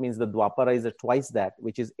 1:2:3:4, which means the Dwapara is twice that,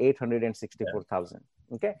 which is 864,000.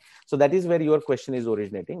 Okay. So that is where your question is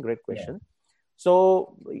originating. Great question.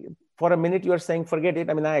 So for a minute, you are saying, forget it.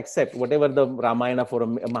 I mean, I accept whatever the Ramayana for a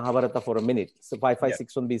Mahabharata for a minute. So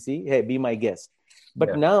 5561 BC, hey, be my guest.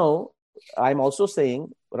 But now I'm also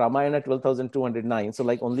saying Ramayana 12,209. So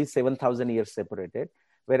like only 7,000 years separated.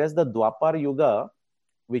 Whereas the Dwapar Yuga,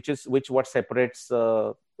 which what separates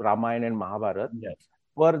Ramayana and Mahabharata,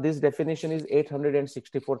 for this definition is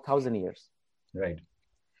 864,000 years. Right.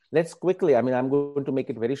 Let's quickly, I mean, I'm going to make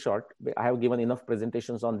it very short. I have given enough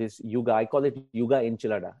presentations on this Yuga. I call it Yuga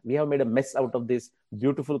enchilada. We have made a mess out of this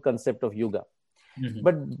beautiful concept of Yuga.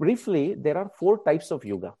 But briefly, there are 4 types of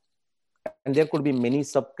Yuga. And there could be many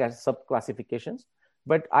sub-classifications.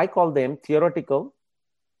 But I call them theoretical,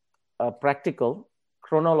 practical,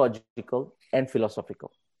 chronological, and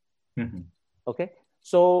philosophical. Okay.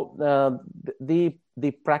 So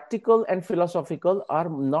the practical and philosophical are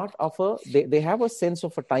not of they have a sense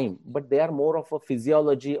of a time, but they are more of a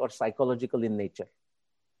physiology or psychological in nature.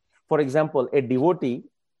 For example, a devotee,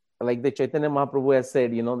 like the Chaitanya Mahaprabhu has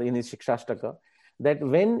said, in his Shikshashtaka, that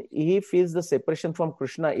when he feels the separation from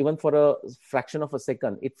Krishna, even for a fraction of a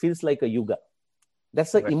second, it feels like a yuga.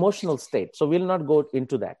 That's an emotional state. So we'll not go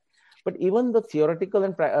into that. But even the theoretical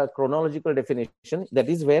and chronological definition, that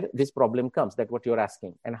is where this problem comes, that's what you're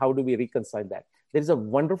asking. And how do we reconcile that? There is a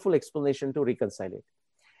wonderful explanation to reconcile it.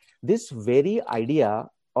 This very idea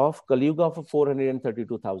of Kali Yuga of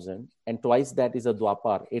 432,000 and twice that is a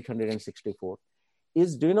Dwapar, 864,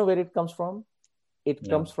 do you know where it comes from? It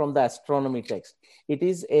comes from the astronomy text. It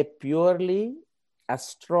is a purely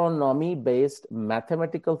astronomy-based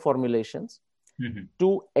mathematical formulations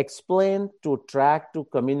to explain, to track, to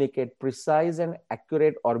communicate precise and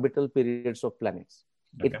accurate orbital periods of planets.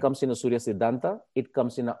 It comes in a Surya Siddhanta, it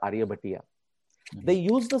comes in a Aryabhatiya. They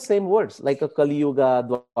use the same words like a Kali Yuga,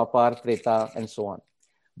 Dwapar, Treta, and so on.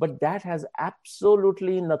 But that has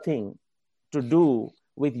absolutely nothing to do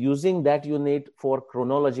with using that unit for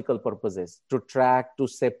chronological purposes, to track, to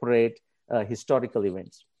separate historical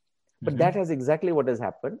events. But that has exactly what has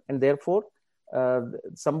happened. And therefore,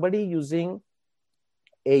 somebody using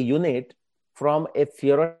a unit from a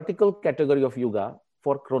theoretical category of Yuga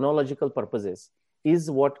for chronological purposes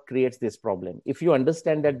is what creates this problem. If you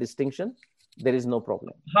understand that distinction, there is no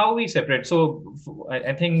problem. How we separate? So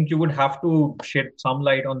I think you would have to shed some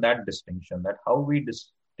light on that distinction, that how we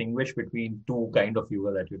distinguish between two kind of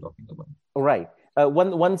Yuga that you're talking about. Right. I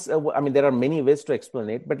mean, there are many ways to explain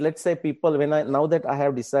it, but let's say people, now that I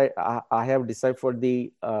have decided for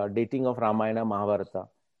the dating of Ramayana, Mahabharata,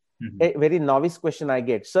 a very novice question I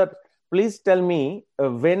get, sir, please tell me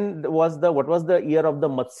what was the year of the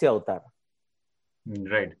Matsya avatar?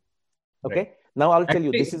 Right. Okay. Right. Now I'll tell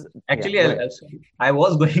you, this is I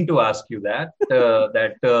was going to ask you that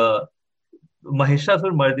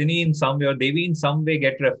Mahishasur Mardini in some way, or Devi in some way,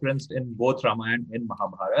 get referenced in both Ramayana and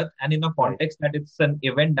Mahabharata, and in a context that it's an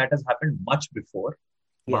event that has happened much before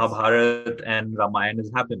Mahabharata and Ramayana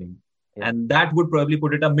is happening. And that would probably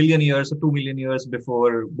put it 1,000,000 years or 2,000,000 years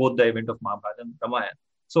before both the event of Mahabharata and Ramayana.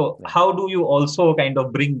 So how do you also kind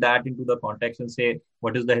of bring that into the context and say,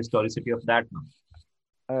 what is the historicity of that now?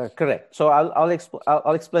 Correct. So I'll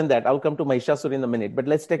explain that. I'll come to Mahishasura in a minute, but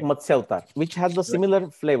let's take Matsya Avatar, which has the similar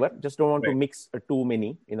flavor. Just don't want to mix too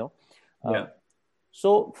many,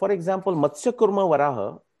 So, for example, Matsya Kurma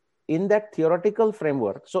Varaha, in that theoretical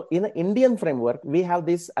framework, so in an Indian framework, we have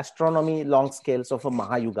this astronomy long scales of a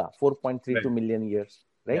Mahayuga, 4.32 million years,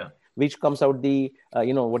 right? Yeah. Which comes out the,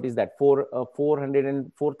 what is that?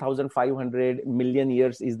 4,500 million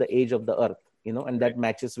years is the age of the Earth, and that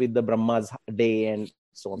matches with the Brahma's day and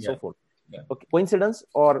so on and so forth. Yeah. Okay. Coincidence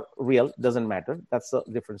or real, doesn't matter. That's a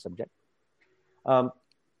different subject.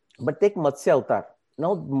 But take Matsya Avatar.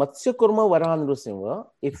 Now, Matsya Kurma Varaha Nrsimha,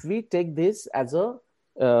 if we take this as a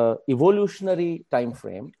evolutionary time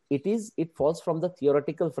frame, it falls from the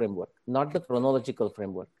theoretical framework, not the chronological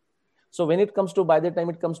framework. So when it comes to, by the time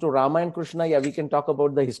it comes to Rama and Krishna, yeah, we can talk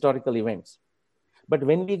about the historical events. But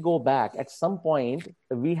when we go back, at some point,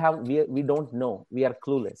 we don't know, we are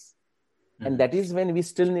clueless. Mm-hmm. And that is when we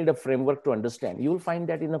still need a framework to understand. You will find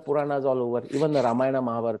that in the Puranas all over, even the Ramayana,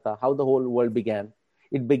 Mahabharata, how the whole world began.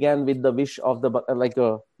 It began with the wish of the, like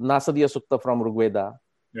a Nasadiya Sukta from Rigveda.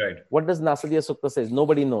 Right. What does Nasadiya Sukta says?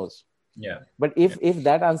 Nobody knows. Yeah. But if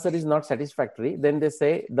that answer is not satisfactory, then they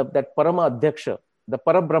say that Parama Adhyaksha, the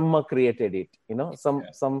Parabrahma created it, some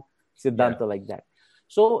Siddhanta like that.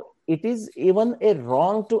 So it is even a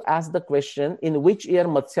wrong to ask the question in which year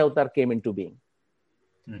Matsya Avatar came into being.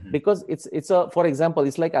 Mm-hmm. Because for example,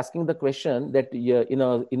 it's like asking the question that in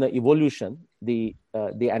a evolution, the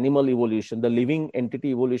animal evolution, the living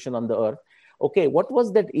entity evolution on the earth. Okay, what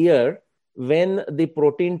was that year when the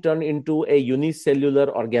protein turned into a unicellular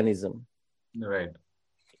organism? Right.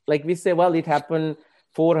 Like we say, well, it happened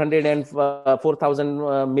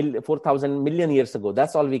 4,000 million years ago.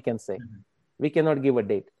 That's all we can say. Mm-hmm. We cannot give a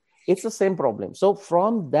date. It's the same problem. So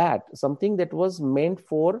from that, something that was meant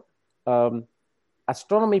for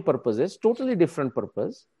astronomy purposes, totally different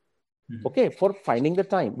purpose, okay, for finding the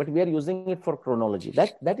time, but we are using it for chronology.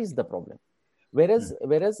 That is the problem. Whereas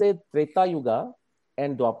a Treta Yuga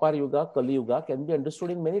and Dwapar Yuga, Kali Yuga can be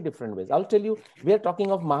understood in many different ways. I'll tell you, we are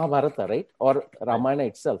talking of Mahabharata, right? Or Ramayana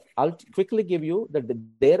itself. I'll quickly give you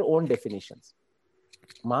their own definitions.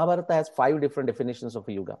 Mahabharata has 5 different definitions of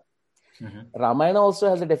a Yuga. Mm-hmm. Ramayana also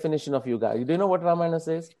has a definition of Yuga. Do you know what Ramayana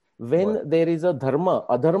says? When there is a dharma,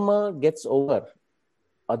 adharma gets over.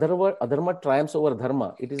 Adharma triumphs over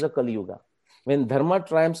dharma, it is a Kali Yuga. When dharma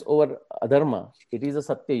triumphs over adharma, it is a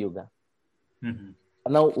Satya Yuga. Mm-hmm.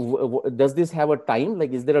 Now, does this have a time?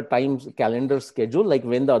 Like, is there a time calendar schedule? Like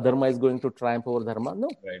when the adharma is going to triumph over dharma? No.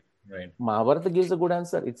 Right. Mahabharata gives a good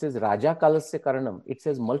answer. It says Raja Kalasya Karanam. It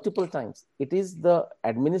says multiple times. It is the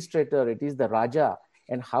administrator, it is the Raja,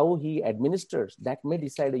 and how he administers that may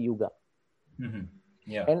decide a Yuga. Mm-hmm.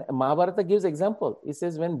 Yeah. And Mahabharata gives example. It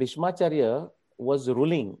says when Bhishmacharya was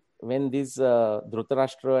ruling, when these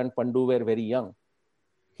Dhritarashtra and Pandu were very young,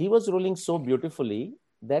 he was ruling so beautifully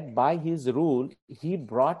that by his rule, he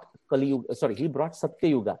brought Satya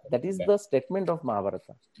Yuga. That is the statement of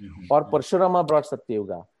Mahabharata. Mm-hmm. Or Parshurama brought Satya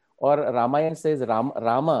Yuga. Or Ramayana says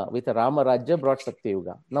Rama with Rama Rajya brought Satya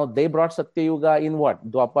Yuga. Now they brought Satya Yuga in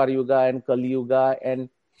what? Dwapar Yuga and Kali Yuga. And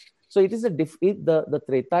so it is the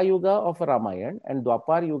Treta Yuga of a Ramayana and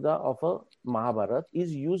Dwapar Yuga of a Mahabharata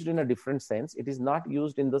is used in a different sense. It is not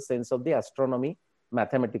used in the sense of the astronomy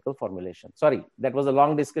mathematical formulation. Sorry, that was a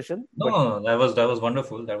long discussion. No, that was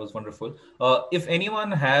wonderful. That was wonderful. If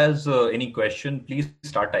anyone has any question, please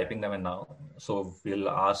start typing them in now. So we'll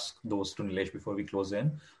ask those to Nilesh before we close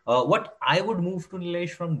in. What I would move to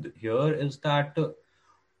Nilesh from here is that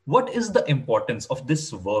what is the importance of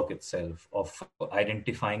this work itself, of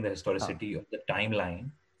identifying the historicity of the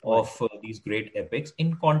timeline of these great epics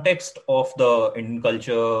in context of the Indian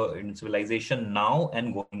culture, Indian civilization now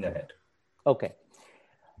and going ahead? Okay.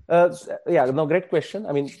 Great question.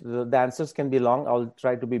 I mean, the answers can be long. I'll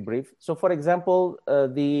try to be brief. So, for example,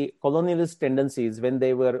 the colonialist tendencies when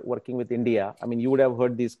they were working with India, I mean, you would have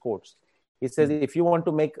heard these quotes. It says, if you want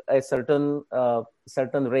to make a certain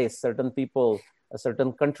race, certain people, a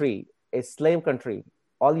certain country, a slave country,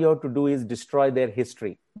 all you have to do is destroy their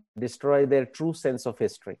history, destroy their true sense of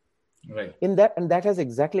history. Right. And that has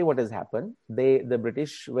exactly what has happened. The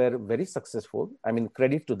British were very successful. I mean,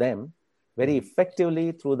 credit to them. Very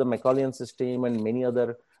effectively through the Macaulay system and many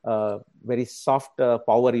other very soft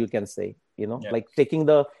power, you can say, like taking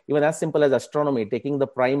even as simple as astronomy, taking the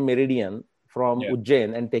prime meridian from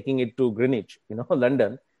Ujjain and taking it to Greenwich,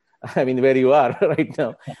 London, I mean, where you are right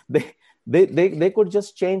now, they could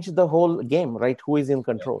just change the whole game, right? Who is in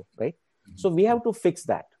control, right? Mm-hmm. So we have to fix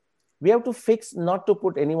that. We have to fix not to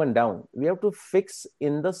put anyone down. We have to fix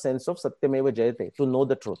in the sense of Satyameva Jayate, to know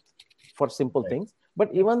the truth. for simple Right. things, but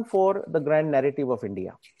even for the grand narrative of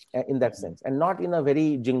India in that sense, and not in a very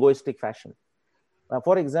jingoistic fashion.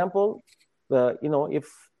 For example, if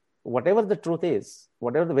whatever the truth is,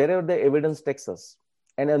 wherever the evidence takes us,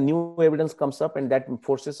 and a new evidence comes up and that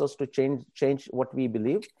forces us to change what we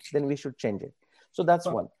believe, then we should change it. So that's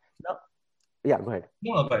one. Now, yeah, go ahead.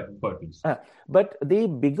 No, go ahead, please. But the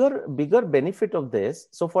bigger benefit of this,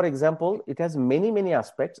 so for example, it has many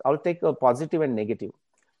aspects. I'll take a positive and negative.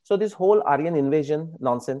 So this whole Aryan invasion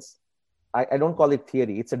nonsense, I don't call it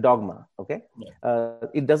theory, it's a dogma. Okay. Yeah.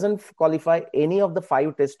 It doesn't qualify any of the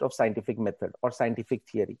 5 tests of scientific method or scientific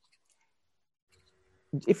theory.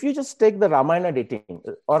 If you just take the Ramayana dating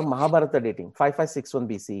or Mahabharata dating, 5561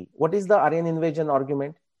 BC, what is the Aryan invasion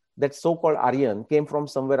argument? That so-called Aryan came from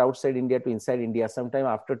somewhere outside India to inside India sometime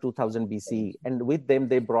after 2000 BCE. And with them,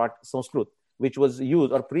 they brought Sanskrit, which was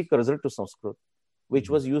used, or precursor to Sanskrit, which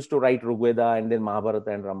was used to write Rigveda and then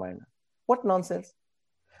Mahabharata and Ramayana. What nonsense.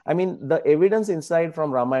 I mean, the evidence inside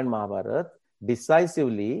from Ramayana and Mahabharata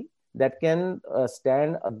decisively that can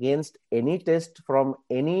stand against any test from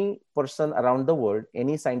any person around the world,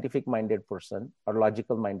 any scientific-minded person or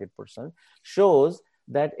logical-minded person, shows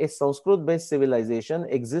that a Sanskrit-based civilization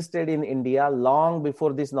existed in India long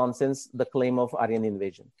before this nonsense, the claim of Aryan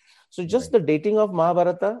invasion. So just the dating of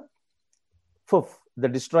Mahabharata,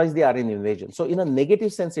 that destroys the Aryan invasion. So in a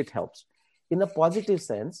negative sense, it helps. In a positive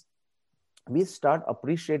sense, we start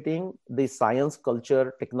appreciating the science,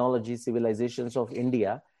 culture, technology, civilizations of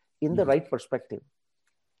India in the right perspective.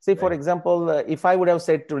 Say, for example, if I would have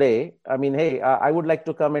said today, I mean, hey, I would like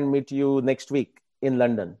to come and meet you next week in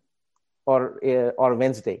London or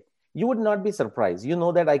Wednesday, you would not be surprised. You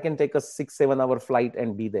know that I can take a 6-7 hour flight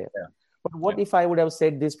and be there. Yeah. But what if I would have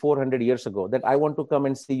said this 400 years ago, that I want to come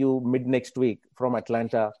and see you mid next week from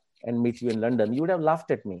Atlanta and meet you in London? You would have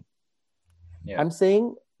laughed at me. Yeah. I'm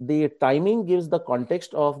saying the timing gives the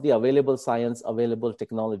context of the available science, available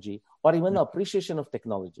technology, or even the appreciation of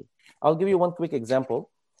technology. I'll give you one quick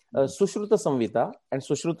example. Sushruta Samhita, and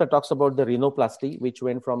Sushruta talks about the rhinoplasty, which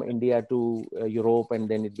went from India to Europe, and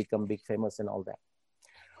then it became big famous and all that.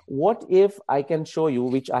 What if I can show you,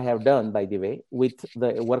 which I have done, by the way, with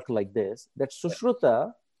the work like this, that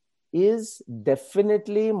Sushruta is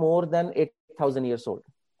definitely more than 8,000 years old.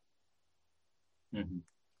 Mm-hmm.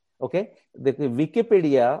 Okay, the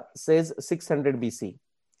Wikipedia says 600 BC.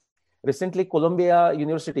 Recently, Columbia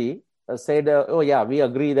University said, oh yeah, we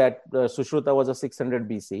agree that Sushruta was a 600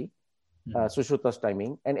 BC, Sushruta's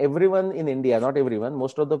timing. And everyone in India, not everyone,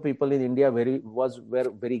 most of the people in India were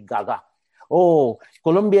very gaga. Oh,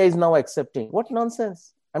 Columbia is now accepting. What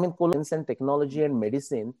nonsense. I mean, science and technology and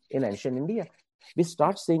medicine in ancient India, we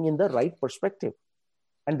start seeing in the right perspective.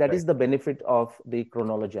 And that is the benefit of the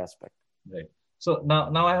chronology aspect. Right. So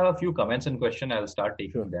now I have a few comments and questions. I'll start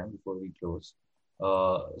taking them before we close.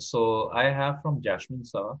 So I have from Jasmine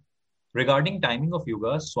Saar. Regarding timing of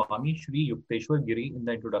yugas, Swami Sri Yukteswar Giri, in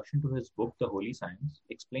the introduction to his book, The Holy Science,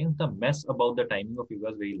 explains the mess about the timing of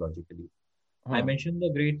yugas very logically. I mentioned the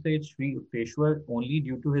great sage Sri Yukteswar only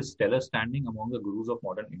due to his stellar standing among the gurus of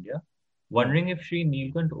modern India. Wondering if Sri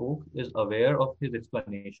Neelkant Oak is aware of his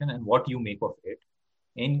explanation and what you make of it.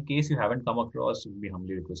 In case you haven't come across, we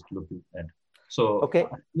humbly request to look at. So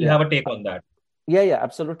we have a take on that. Yeah,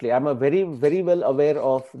 absolutely. I'm very, very well aware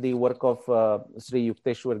of the work of Sri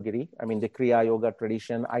Yukteswar Giri. I mean, the Kriya Yoga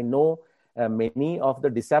tradition. I know many of the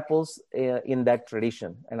disciples in that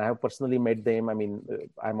tradition, and I have personally met them. I mean,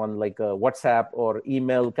 I'm on like a WhatsApp or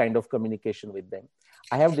email kind of communication with them.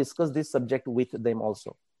 I have discussed this subject with them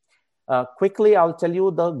also. Quickly, I'll tell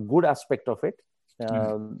you the good aspect of it.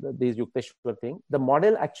 This Yukteswar thing. The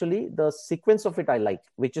model, actually, the sequence of it I like,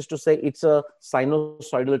 which is to say it's a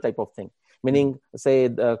sinusoidal type of thing. Meaning, say,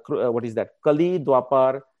 what is that? Kali,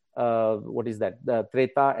 Dwapar, what is that? The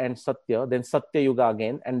Treta and Satya, then Satya Yuga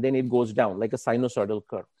again, and then it goes down like a sinusoidal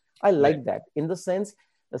curve. I like that in the sense,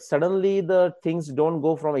 suddenly the things don't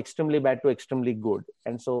go from extremely bad to extremely good.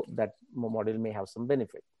 And so that model may have some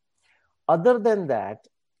benefit. Other than that,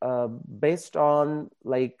 based on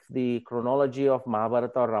like the chronology of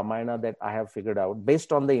Mahabharata or Ramayana that I have figured out,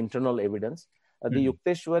 based on the internal evidence, the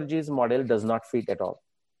Yukteswarji's model does not fit at all.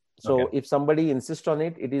 So if somebody insists on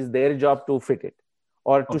it, it is their job to fit it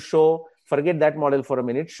or to show, forget that model for a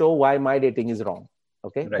minute, show why my dating is wrong.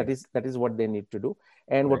 Okay. Right. That is what they need to do.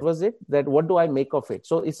 And what was it? That what do I make of it?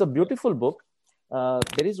 So it's a beautiful book.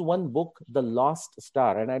 There is one book, The Lost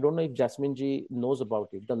Star, and I don't know if Jasmine ji knows about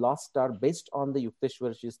it. The Lost Star, based on the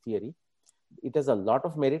Yukteswarji's theory. It has a lot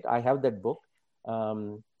of merit. I have that book.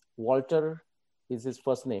 Walter is his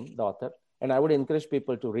first name, the author. and I would encourage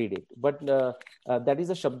people to read it. But that is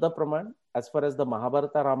a Shabda Praman. As far as the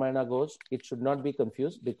Mahabharata Ramayana goes, it should not be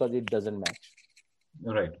confused because it doesn't match.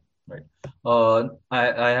 Right, right.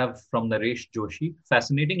 I have from Naresh Joshi.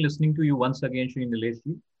 Fascinating listening to you once again, Sri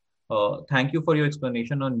Nileshji. Thank you for your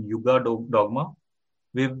explanation on Yuga dogma.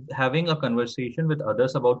 We're having a conversation with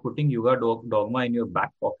others about putting Yuga dogma in your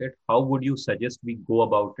back pocket. How would you suggest we go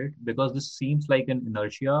about it? Because this seems like an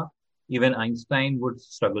inertia even Einstein would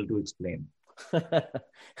struggle to explain.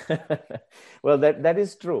 Well, that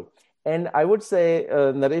is true. And I would say,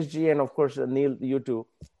 Naresh ji, and of course, Neil, you too.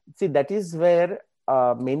 See, that is where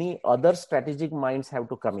many other strategic minds have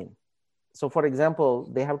to come in. So, for example,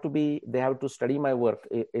 they have to study my work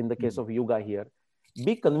in the case of Yuga here,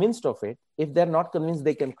 be convinced of it. If they're not convinced,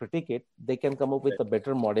 they can critique it. They can come up with a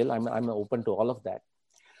better model. I'm open to all of that.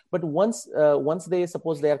 But once they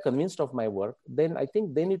suppose they are convinced of my work, then I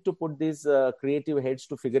think they need to put these creative heads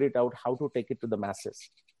to figure it out how to take it to the masses.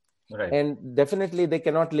 Right. And definitely they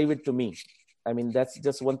cannot leave it to me. I mean, that's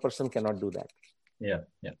just one person cannot do that. Yeah.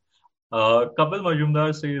 Kapil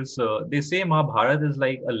Majumdar says, they say Mahabharata is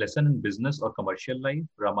like a lesson in business or commercial life,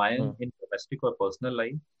 Ramayana in domestic or personal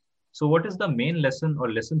life. So what is the main lesson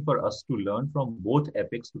for us to learn from both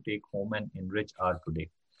epics to take home and enrich our today?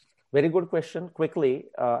 Very good question. Quickly,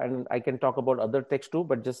 and I can talk about other texts too,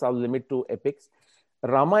 but just I'll limit to epics.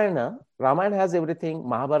 Ramayana has everything.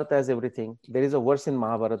 Mahabharata has everything. There is a verse in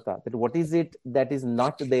Mahabharata that what is it that is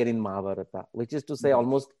not there in Mahabharata, which is to say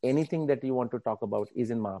almost anything that you want to talk about is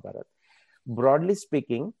in Mahabharata. Broadly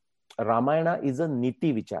speaking, Ramayana is a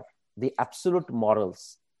niti vichar, the absolute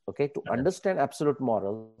morals. Okay, to understand absolute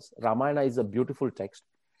morals, Ramayana is a beautiful text.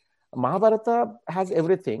 Mahabharata has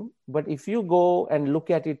everything, but if you go and look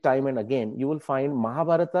at it time and again, you will find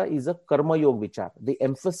Mahabharata is a karma yoga vichar. The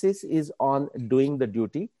emphasis is on doing the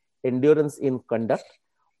duty, endurance in conduct,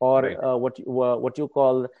 or what you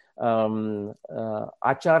call achar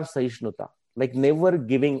saishnuta, like never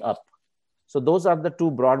giving up. So those are the two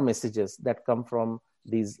broad messages that come from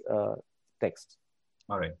these texts.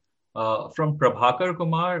 All right. From Prabhakar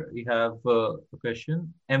Kumar, we have a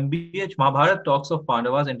question. MBH Mahabharata talks of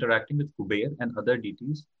Pandavas interacting with Kuber and other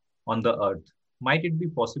deities on the earth. Might it be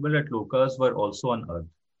possible that Lokas were also on earth?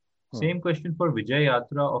 Same question for Vijay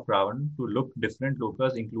Yatra of Ravan to look different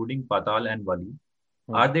Lokas, including Patal and Vali.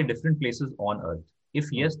 Are they different places on earth? If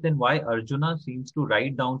yes, then why Arjuna seems to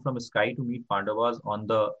ride down from the sky to meet Pandavas on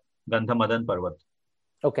the Gandhamadan Parvat?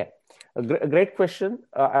 Okay, a great question.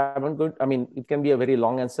 It can be a very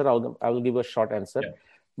long answer. I will give a short answer.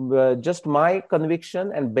 Just my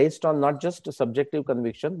conviction, and based on not just a subjective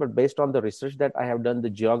conviction, but based on the research that I have done, the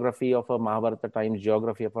geography of a Mahabharata times,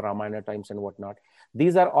 geography of a Ramayana times, and whatnot.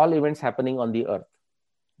 These are all events happening on the earth.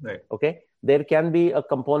 Right. Okay. There can be a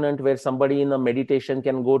component where somebody in a meditation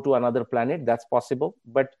can go to another planet. That's possible.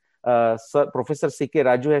 But Professor C.K.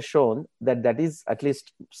 Raju has shown that is, at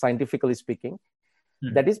least scientifically speaking,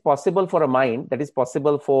 that is possible for a mind, that is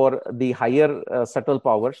possible for the higher subtle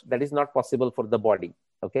powers, that is not possible for the body,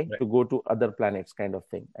 okay, to go to other planets kind of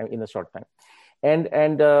thing in a short time.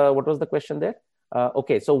 And what was the question there?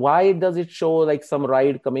 Okay, so why does it show like some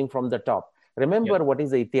ride coming from the top? Remember what is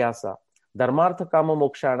the Itihasa? Dharmartha kama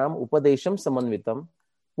mokshanam upadesham samanvitam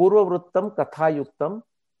purvavrittam kathayuktam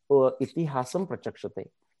itihasam prachakshate.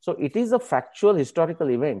 So it is a factual historical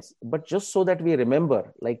events, but just so that we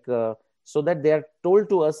remember, like so that they are told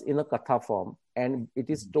to us in a katha form, and it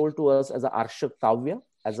is told to us as a arshak kavya,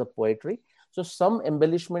 as a poetry. So some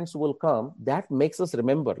embellishments will come that makes us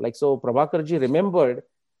remember. Like, so Prabhakarji remembered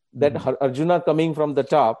that Arjuna coming from the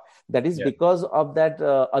top, that is because of that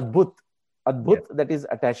adbhut that is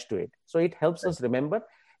attached to it. So it helps us remember.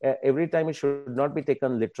 Every time it should not be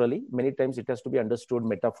taken literally. Many times it has to be understood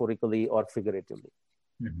metaphorically or figuratively.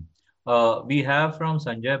 We have from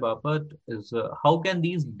Sanjay Bapat is how can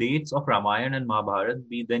these dates of Ramayana and Mahabharata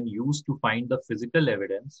be then used to find the physical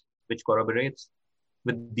evidence which corroborates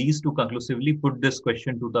with these to conclusively put this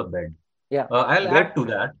question to the bed? I'll add to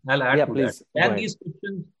that. Please, can these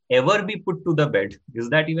questions ever be put to the bed? Is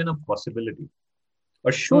that even a possibility?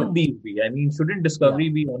 Or should these be? I mean, shouldn't discovery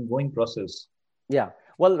be an ongoing process? Yeah.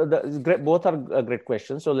 Well, both are great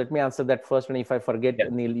questions. So let me answer that first. And if I forget,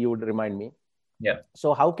 Neil, you would remind me.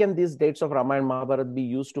 So how can these dates of Ramayana and Mahabharata be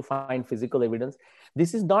used to find physical evidence?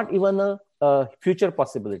 This is not even a future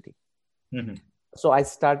possibility. So I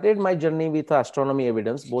started my journey with astronomy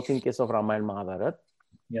evidence, both in case of Ramayana and Mahabharata.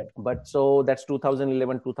 But so that's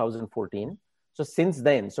 2011, 2014. So since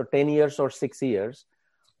then, so 10 years or 6 years,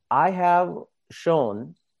 I have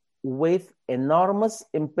shown with enormous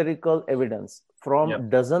empirical evidence from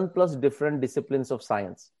dozen plus different disciplines of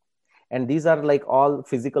science. And these are like all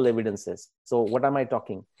physical evidences. So what am I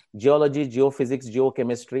talking? Geology, geophysics,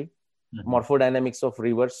 geochemistry, morphodynamics of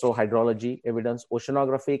rivers, so hydrology evidence,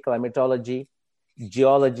 oceanography, climatology,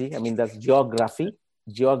 geology, I mean that's geography,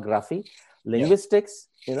 linguistics,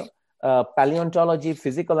 paleontology,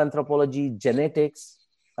 physical anthropology, genetics.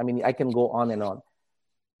 I mean, I can go on and on.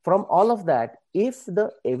 From all of that, if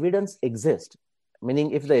the evidence exists,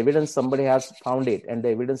 meaning if the evidence, somebody has found it and the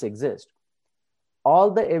evidence exists,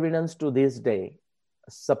 all the evidence to this day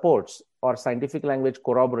supports, or scientific language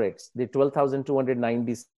corroborates, the 12,209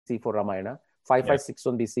 BC for Ramayana,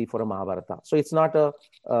 5561 BC for a Mahabharata. So it's not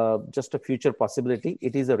just a future possibility,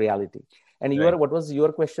 it is a reality. And what was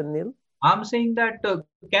your question, Neil? I'm saying that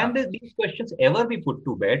can these questions ever be put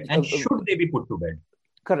to bed, and should they be put to bed?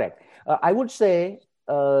 Correct. I would say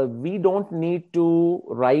we don't need to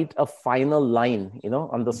write a final line,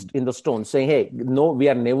 in the stone saying, hey, no, we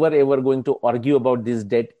are never ever going to argue about this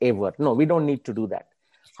date ever. No, we don't need to do that.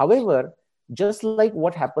 However, just like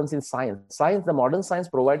what happens in science, the modern science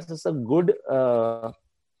provides us a good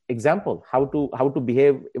example how to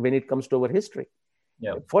behave when it comes to our history.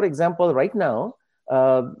 Yeah. For example, right now,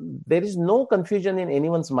 there is no confusion in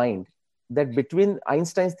anyone's mind that between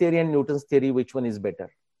Einstein's theory and Newton's theory, which one is better?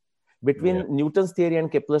 Between Newton's theory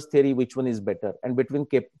and Kepler's theory, which one is better? And between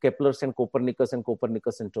Kepler's and Copernicus and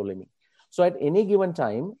Ptolemy. So at any given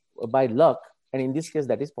time, by luck, and in this case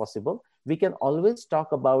that is possible, we can always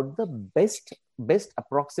talk about the best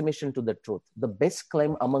approximation to the truth, the best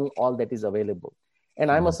claim among all that is available. And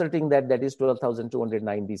I'm asserting that is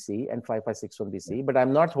 12,209 BC and 5561 BC, but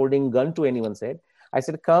I'm not holding gun to anyone's head. I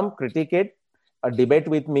said, come critique it, debate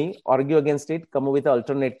with me, argue against it, come up with an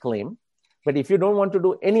alternate claim. But if you don't want to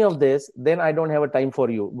do any of this, then I don't have a time for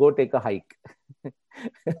you. Go take a hike.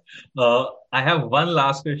 I have one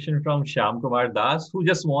last question from Shyam Kumar Das, who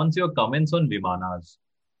just wants your comments on Vimanas.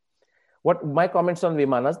 What my comments on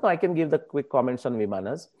Vimanas? No, I can give the quick comments on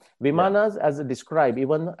Vimanas. Vimanas, as described,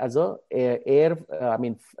 even as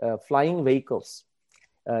flying vehicles.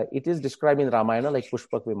 It is described in Ramayana like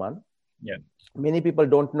Pushpak Viman. Yeah. Many people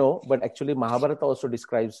don't know, but actually Mahabharata also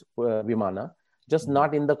describes Vimana, just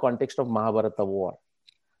not in the context of Mahabharata war.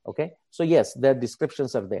 Okay. So yes, their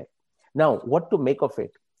descriptions are there. Now, what to make of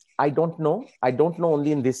it? I don't know. I don't know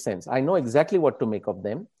only in this sense. I know exactly what to make of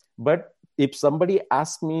them. But if somebody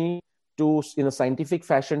asks me to, in a scientific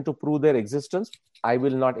fashion, to prove their existence, I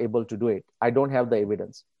will not able to do it. I don't have the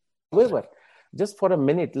evidence. However, just for a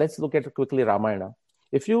minute, let's look at quickly Ramayana.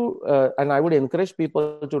 If you, and I would encourage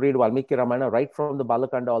people to read Valmiki Ramayana right from the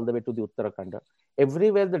Balakanda all the way to the Uttarakanda.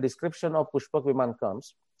 Everywhere the description of Pushpak Viman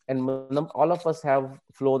comes, and all of us have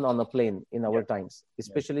flown on a plane in our times,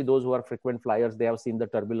 especially those who are frequent flyers, they have seen the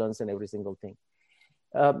turbulence and every single thing.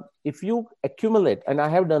 If you accumulate, and I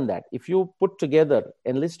have done that, if you put together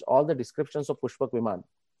and list all the descriptions of Pushpak Viman,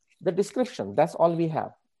 the description, that's all we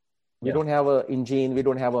have. We don't have an engine, we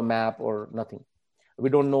don't have a map or nothing. We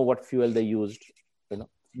don't know what fuel they used.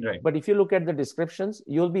 Right. But if you look at the descriptions,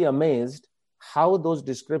 you'll be amazed how those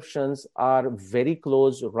descriptions are very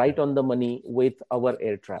close, right on the money with our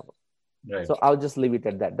air travel. Right. So I'll just leave it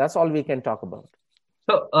at that. That's all we can talk about.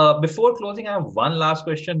 So before closing, I have one last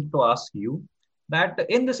question to ask you. That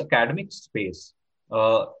in this academic space,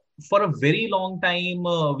 for a very long time,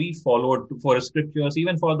 we followed for scriptures,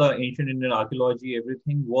 even for the ancient Indian archaeology,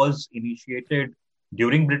 everything was initiated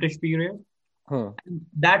during British period.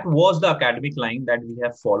 That was the academic line that we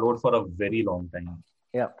have followed for a very long time.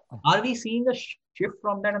 Yeah. Are we seeing a shift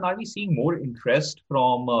from that, and are we seeing more interest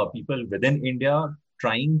from people within India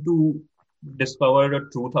trying to discover the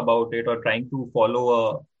truth about it, or trying to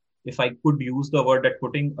follow if I could use the word, that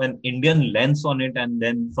putting an Indian lens on it, and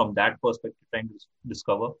then from that perspective trying to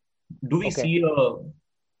discover? Do we see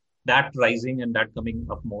that rising and that coming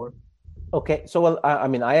up more? Okay. So, well, I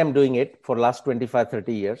mean, I am doing it for last 25,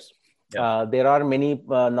 30 years. Yeah. There are many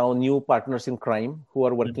now new partners in crime who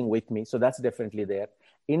are working with me. So that's definitely there.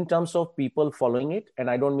 In terms of people following it, and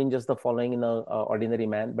I don't mean just the following in an ordinary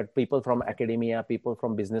man, but people from academia, people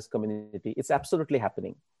from business community, it's absolutely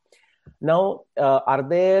happening. Now, are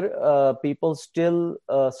there people still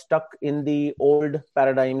stuck in the old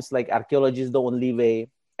paradigms, like archaeology is the only way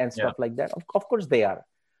and stuff like that? Of course they are.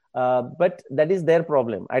 But that is their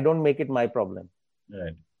problem. I don't make it my problem.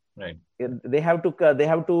 Right. They have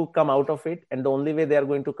to come out of it, and the only way they are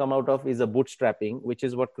going to come out of is a bootstrapping, which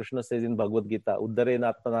is what Krishna says in Bhagavad Gita: Uddare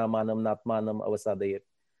natmana manam natmanam avasadayet.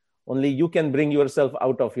 Only you can bring yourself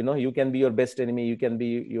out of, you can be your best enemy, you can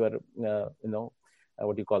be your,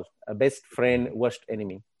 what do you call, a best friend, worst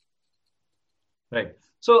enemy. Right.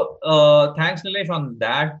 So, thanks, Nilesh. On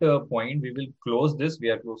that point, we will close this. We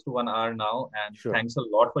are close to 1 hour now, and Sure. thanks a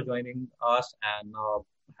lot for joining us and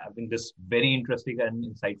having this very interesting and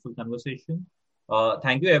insightful conversation.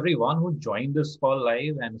 Thank you, everyone who joined this call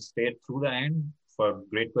live and stayed through the end for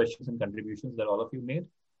great questions and contributions that all of you made.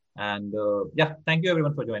 And yeah, thank you,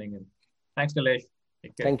 everyone, for joining in. Thanks, Nilesh.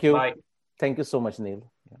 Take care. Thank you. Bye. Thank you so much, Neil.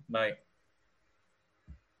 Bye.